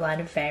have like a lot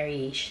of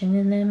variation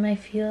in them, I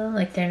feel.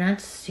 Like they're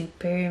not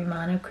super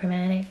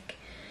monochromatic,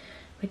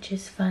 which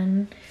is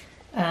fun.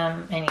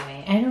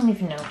 Anyway, I don't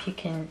even know if you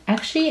can...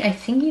 Actually, I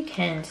think you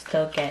can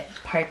still get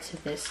parts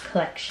of this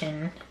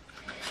collection,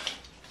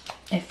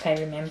 if I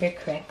remember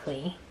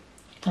correctly.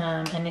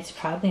 And it's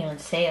probably on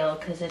sale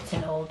because it's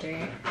an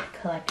older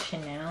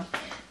collection now.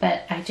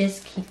 But I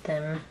just keep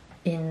them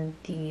in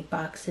the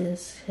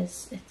boxes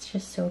because it's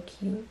just so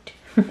cute.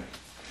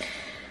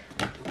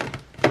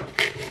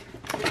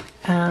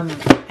 I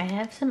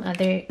have some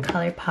other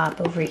ColourPop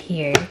over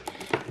here.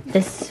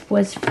 This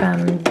was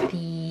from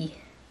the,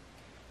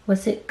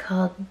 what's it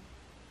called?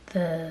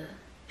 The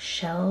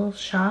Shell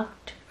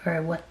Shocked?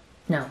 Or what?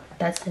 No,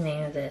 that's the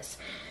name of this.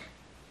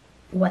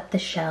 What the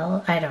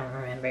Shell? I don't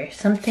remember.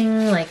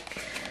 Something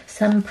like,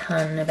 some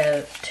pun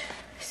about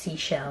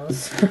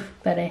seashells.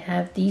 But I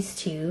have these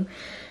two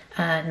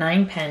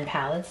 9-pan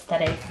palettes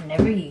that I've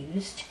never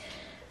used.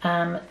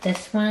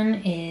 This one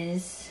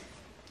is,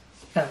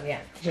 oh yeah,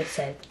 I just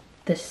said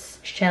this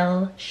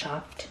Shell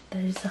Shocked.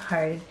 That is a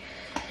hard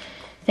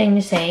thing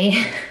to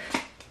say.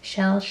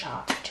 Shell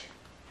Shocked.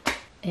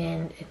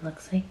 And it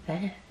looks like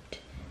that.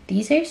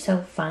 These are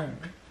so fun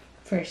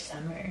for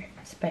summer,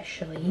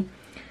 especially.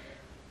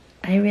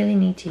 I really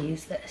need to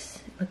use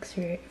this. It looks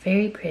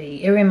very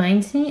pretty. It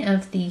reminds me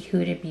of the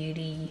Huda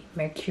Beauty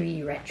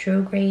Mercury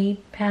Retrograde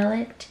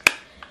palette,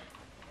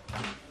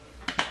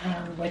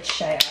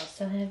 which I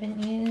also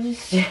haven't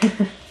used.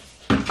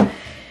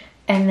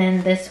 And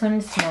then this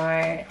one's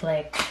more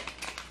like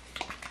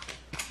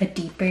a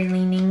deeper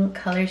leaning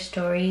color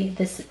story.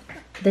 This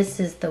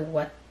is the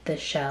What the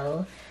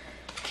Shell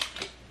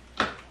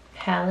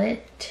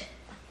palette.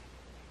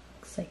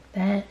 Looks like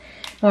that.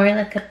 More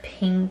like a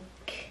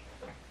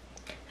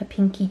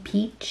pinky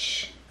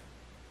peach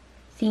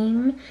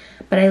theme.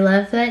 But I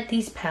love that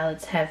these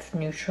palettes have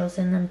neutrals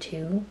in them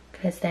too,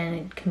 because then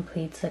it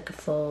completes like a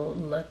full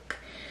look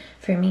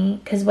for me.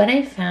 Because what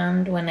I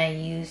found when I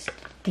used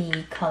the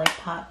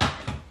ColourPop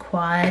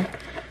quad,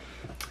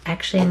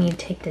 actually I need to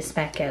take this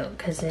back out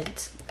because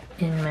it's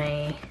in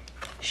my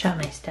Shop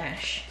My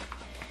Stash.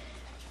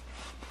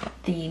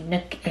 The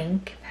Nook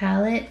Ink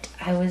palette,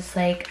 I was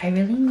like, I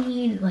really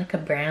need like a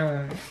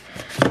brown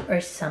or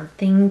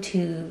something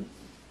to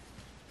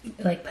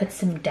like put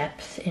some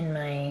depth in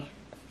my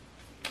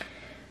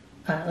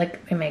like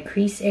in my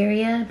crease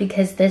area,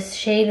 because this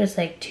shade was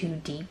like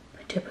too deep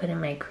to put in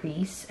my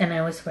crease, and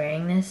I was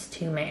wearing this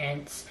to my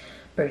aunt's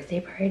birthday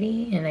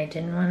party and I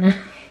didn't want to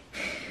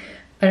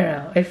I don't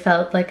know, it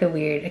felt like a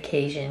weird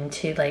occasion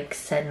to like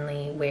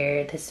suddenly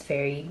wear this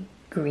very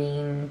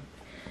green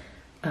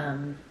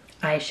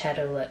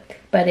eyeshadow look,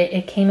 but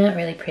it came out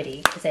really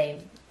pretty because I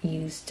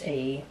used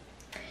a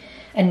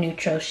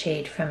neutral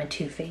shade from a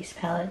Too Faced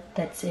palette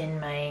that's in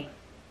my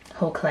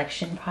whole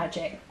collection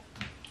project.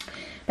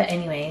 But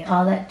anyway,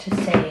 all that to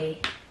say,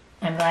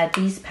 I'm glad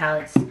these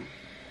palettes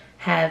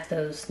have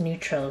those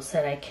neutrals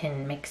that I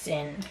can mix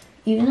in.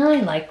 Even though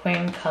I like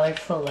wearing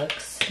colorful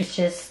looks, it's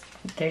just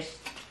there's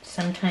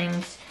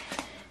sometimes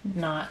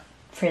not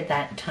for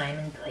that time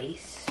and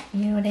place.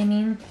 You know what I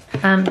mean?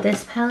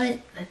 This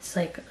palette that's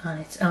like on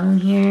its own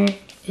here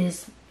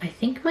is, I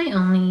think, my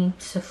only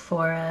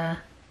Sephora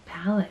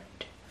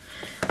palette.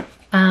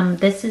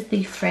 This is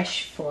the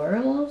Fresh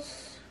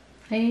Florals,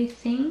 I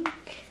think.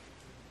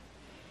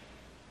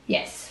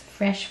 Yes,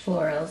 Fresh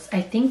Florals.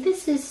 I think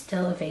this is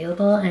still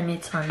available and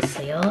it's on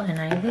sale, and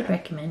I would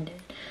recommend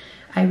it.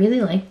 I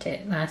really liked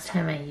it last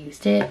time I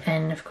used it,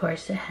 and of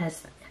course it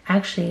has,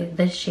 actually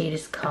this shade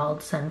is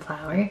called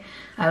Sunflower.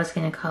 I was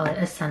going to call it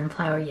a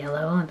sunflower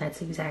yellow, and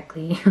that's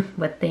exactly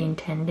what they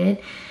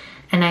intended.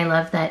 And I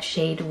love that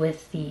shade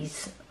with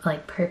these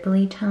like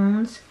purpley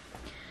tones.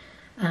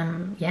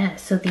 Yeah,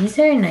 so these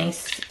are a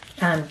nice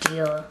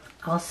deal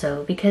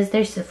also, because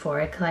they're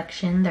Sephora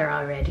collection. They're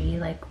already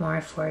like more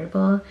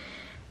affordable,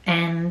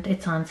 and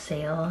it's on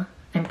sale.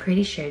 I'm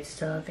pretty sure it's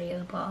still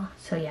available.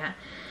 So yeah,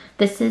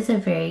 this is a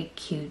very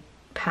cute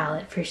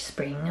palette for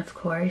spring, of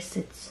course.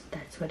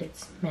 That's what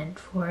it's meant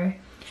for.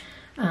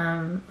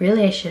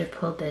 Really, I should have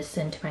pulled this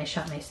into my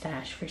Shop My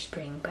Stash for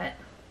spring, but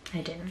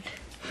I didn't.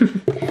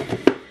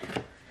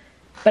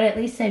 But at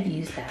least I've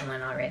used that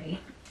one already.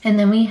 And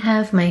then we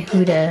have my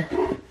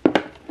Huda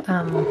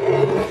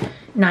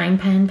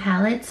 9-pan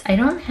palettes. I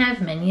don't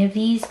have many of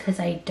these because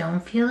I don't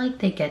feel like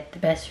they get the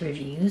best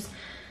reviews,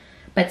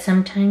 but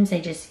sometimes I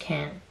just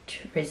can't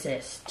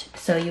resist.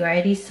 So you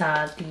already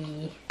saw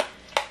the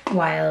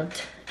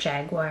Wild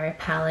Jaguar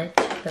palette,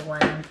 the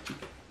one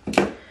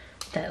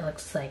that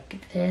looks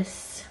like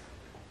this,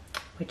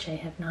 which I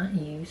have not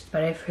used,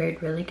 but I've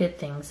heard really good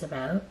things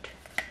about.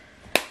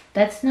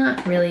 That's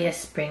not really a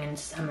spring and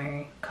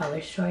summer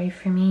color story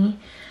for me.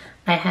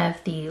 I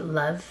have the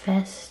Love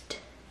Fest,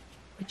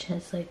 which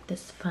has like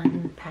this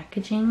fun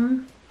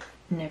packaging.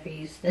 Never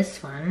used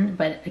this one,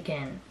 but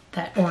again,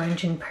 that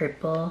orange and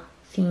purple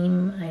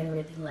theme I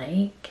really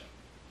like.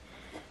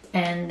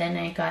 And then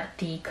I got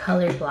the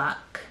Color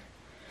Block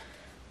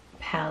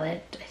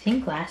palette, I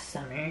think last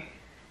summer.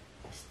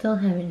 Still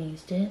haven't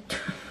used it.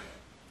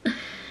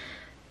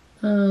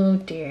 Oh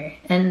dear.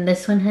 And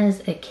this one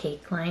has a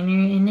cake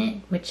liner in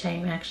it, which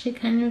I'm actually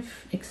kind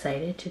of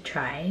excited to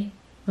try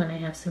when I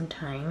have some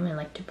time. I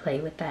like to play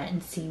with that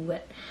and see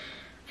what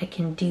I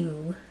can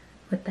do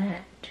with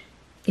that.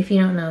 If you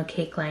don't know,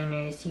 cake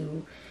liners,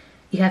 you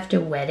have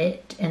to wet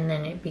it and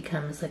then it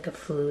becomes like a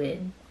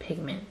fluid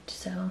pigment.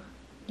 So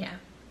yeah,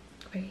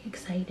 very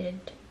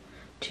excited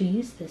to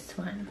use this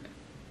one.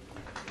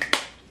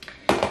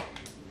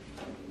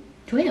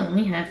 Do I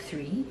only have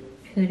 3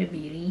 Huda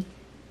Beauty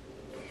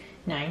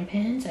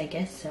 9-pans? I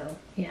guess so,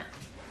 yeah.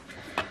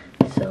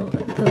 So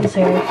those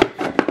are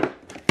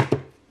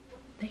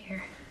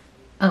there.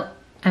 Oh,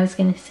 I was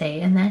gonna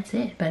say, and that's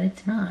it, but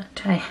it's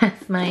not. I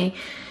have my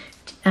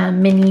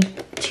mini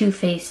Too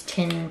Faced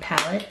tin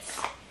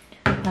palettes.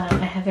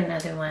 I have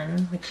another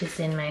one, which is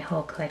in my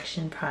whole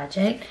collection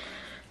project.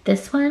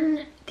 This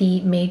one,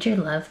 the Major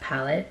Love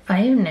palette,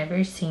 I have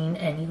never seen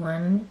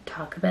anyone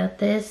talk about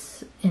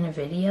this in a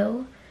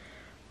video.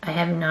 I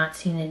have not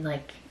seen it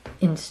like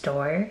in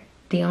store.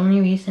 The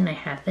only reason I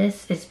have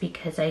this is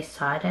because I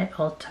saw it at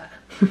Ulta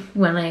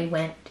when I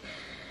went,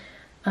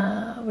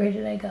 where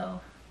did I go?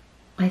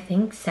 I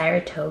think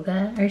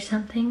Saratoga or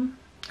something.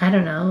 I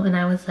don't know. And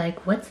I was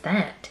like, what's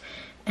that?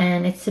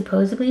 And it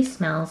supposedly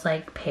smells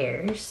like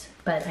pears,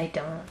 but I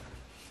don't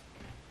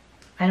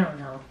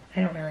know.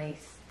 I don't really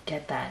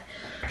get that.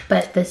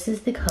 But this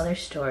is the color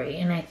story,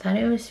 and I thought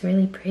it was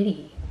really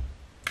pretty.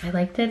 I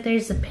like that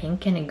there's a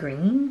pink and a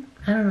green.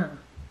 I don't know.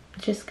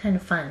 It's just kind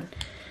of fun.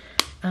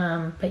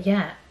 But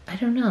yeah, I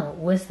don't know.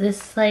 Was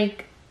this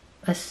like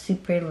a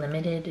super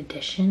limited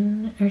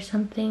edition or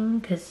something?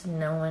 Because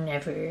no one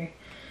ever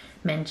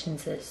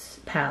mentions this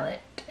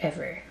palette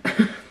ever.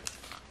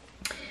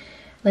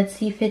 Let's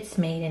see if it's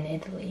made in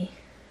Italy.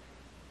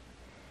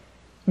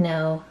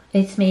 No,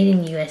 it's made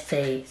in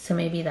USA, so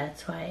maybe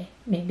that's why.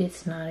 Maybe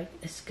it's not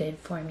as good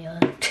formula.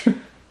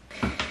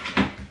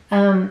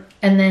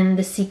 And then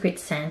the Secret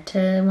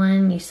Santa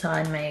one you saw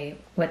in my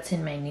what's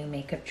in my new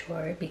makeup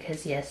drawer,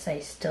 because yes, I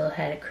still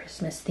had a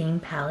Christmas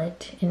themed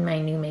palette in my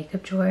new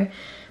makeup drawer,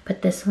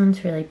 but this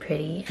one's really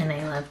pretty and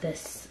I love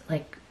this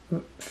like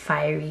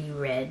fiery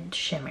red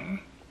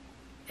shimmer.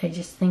 I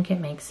just think it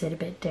makes it a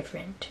bit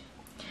different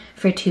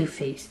for Too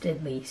Faced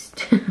at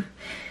least.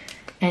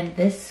 And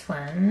this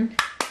one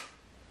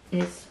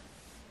is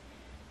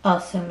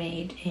also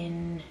made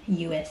in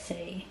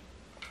USA.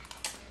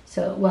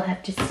 So we'll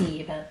have to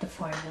see about the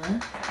formula.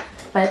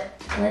 But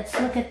let's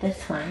look at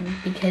this one,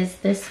 because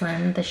this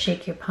one, the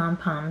Shake Your Pom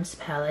Poms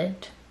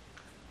palette,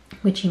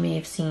 which you may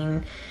have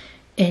seen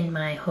in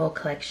my whole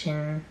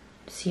collection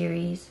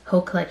series,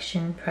 whole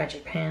collection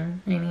project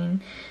pan, I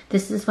mean.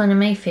 This is one of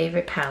my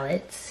favorite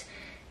palettes.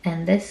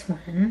 And this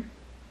one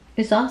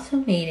is also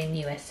made in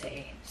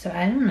USA. So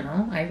I don't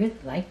know, I really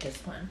like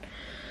this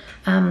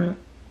one.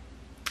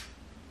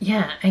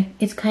 Yeah,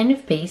 it's kind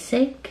of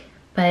basic,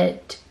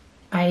 but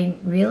I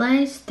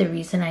realized the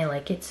reason I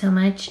like it so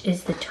much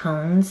is the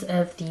tones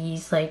of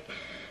these like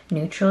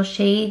neutral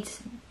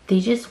shades. They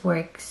just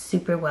work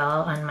super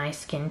well on my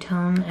skin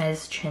tone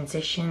as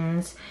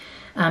transitions.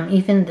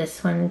 Even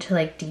this one to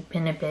like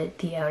deepen a bit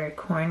the outer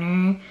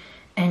corner,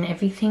 and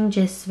everything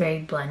just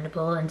very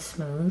blendable and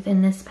smooth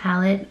in this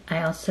palette.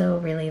 I also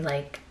really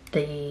like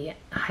the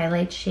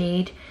highlight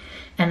shade,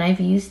 and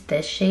I've used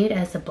this shade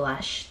as a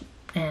blush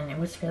and it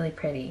was really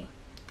pretty.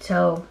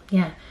 So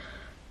yeah,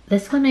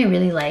 this one I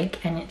really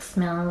like, and it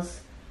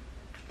smells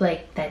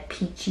like that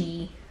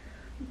peachy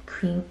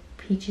cream,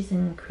 peaches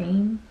and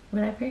cream,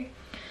 whatever.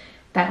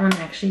 That one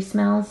actually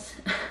smells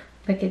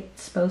like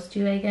it's supposed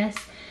to, I guess.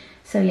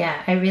 So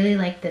yeah, I really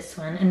like this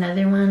one.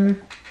 Another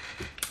one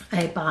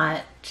I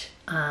bought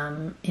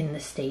in the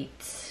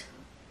States,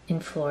 in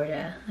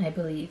Florida, I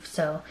believe.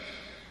 So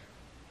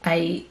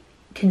I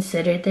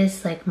considered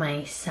this like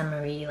my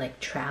summery like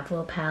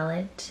travel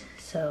palette.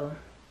 So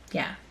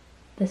yeah,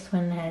 this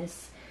one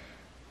has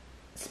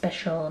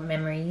special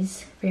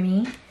memories for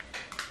me.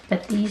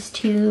 But these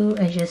two,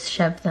 I just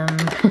shoved them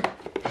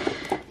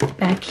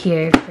back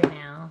here for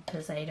now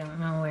because I don't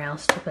know where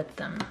else to put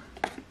them.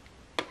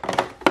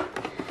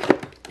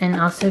 And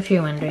also, if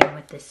you're wondering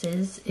what this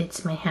is,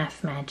 it's my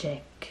Half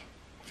Magic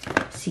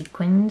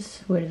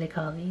sequins. What do they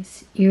call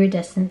these?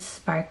 Iridescent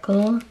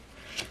sparkle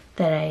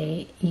that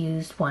I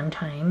used one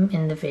time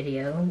in the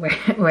video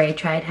where I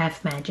tried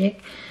Half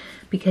Magic,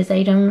 because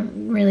I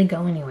don't really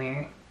go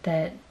anywhere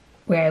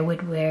where I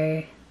would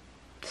wear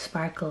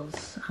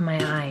sparkles on my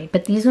eye.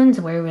 But these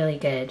ones were really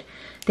good.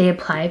 They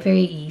apply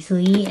very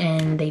easily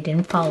and they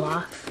didn't fall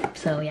off.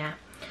 So yeah,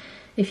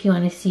 if you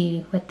want to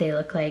see what they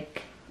look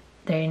like,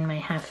 they're in my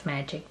Half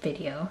Magic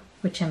video,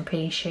 which I'm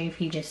pretty sure if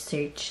you just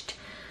searched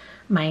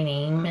my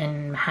name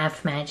and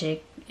Half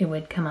Magic, it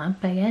would come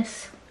up, I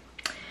guess.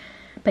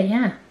 But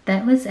yeah,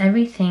 that was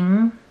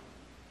everything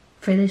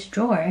for this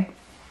drawer.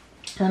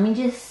 Let me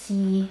just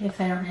see if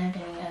I don't have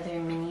any other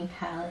mini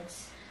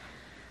palettes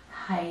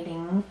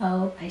hiding.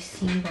 Oh, I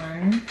see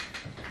one.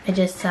 I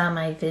just saw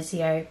my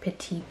Viseart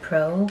Petit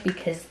Pro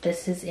because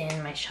this is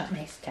in my Shop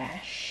My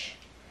Stash.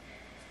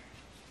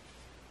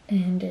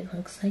 And it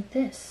looks like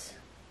this.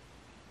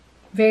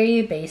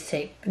 Very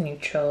basic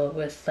neutral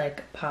with like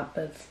a pop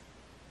of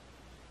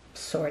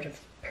sort of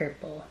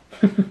purple.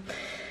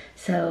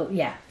 So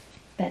yeah,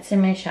 that's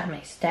in my Shop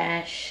My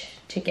Stash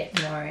to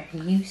get more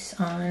use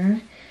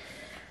on.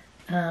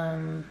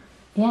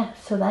 Yeah,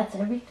 so that's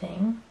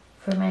everything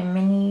for my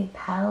mini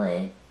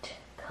palette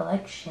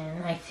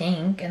collection, I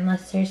think,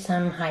 unless there's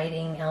some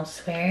hiding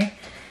elsewhere,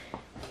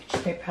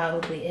 which there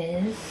probably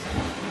is.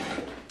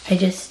 I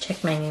just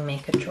checked my new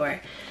makeup drawer.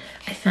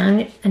 I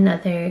found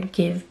another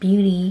Give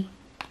Beauty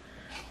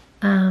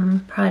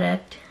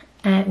product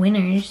at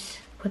Winners.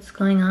 What's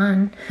going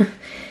on?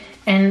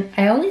 And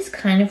I always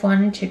kind of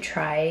wanted to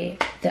try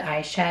the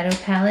eyeshadow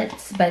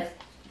palettes, but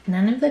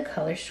none of the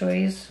color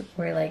stories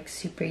were like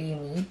super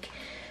unique.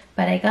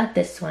 But I got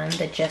this one,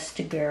 the Just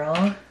a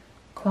Girl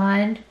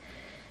quad,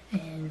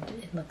 and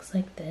it looks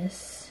like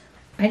this.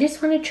 I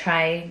just want to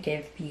try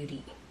Give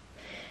Beauty.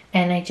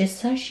 And I just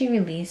saw she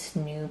released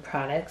new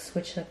products,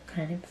 which look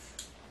kind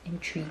of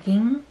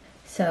intriguing.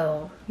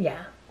 So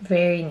yeah,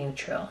 very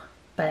neutral.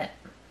 But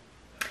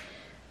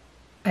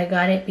I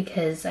got it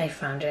because I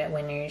found it at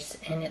Winners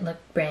and it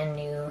looked brand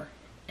new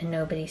and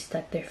nobody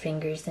stuck their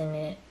fingers in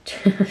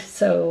it.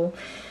 So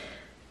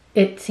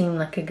it seemed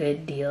like a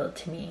good deal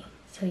to me.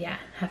 So yeah,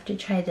 have to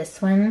try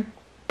this one.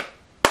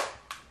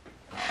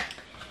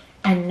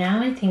 And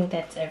now I think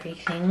that's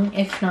everything.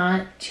 If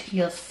not,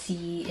 you'll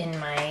see in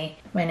my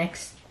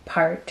next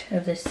part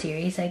of the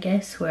series, I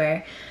guess,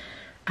 where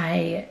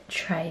I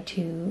try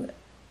to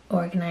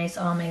organize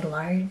all my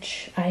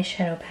large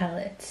eyeshadow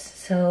palettes.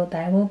 So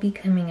that will be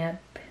coming up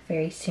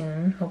very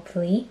soon,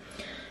 hopefully.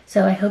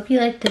 So I hope you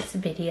liked this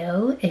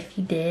video. If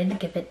you did,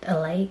 give it a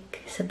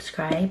like,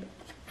 subscribe.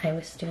 I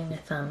was doing a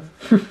thumb.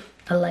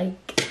 A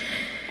like.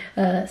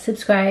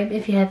 Subscribe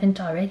if you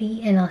haven't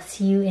already, and I'll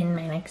see you in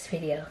my next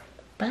video.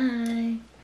 Bye!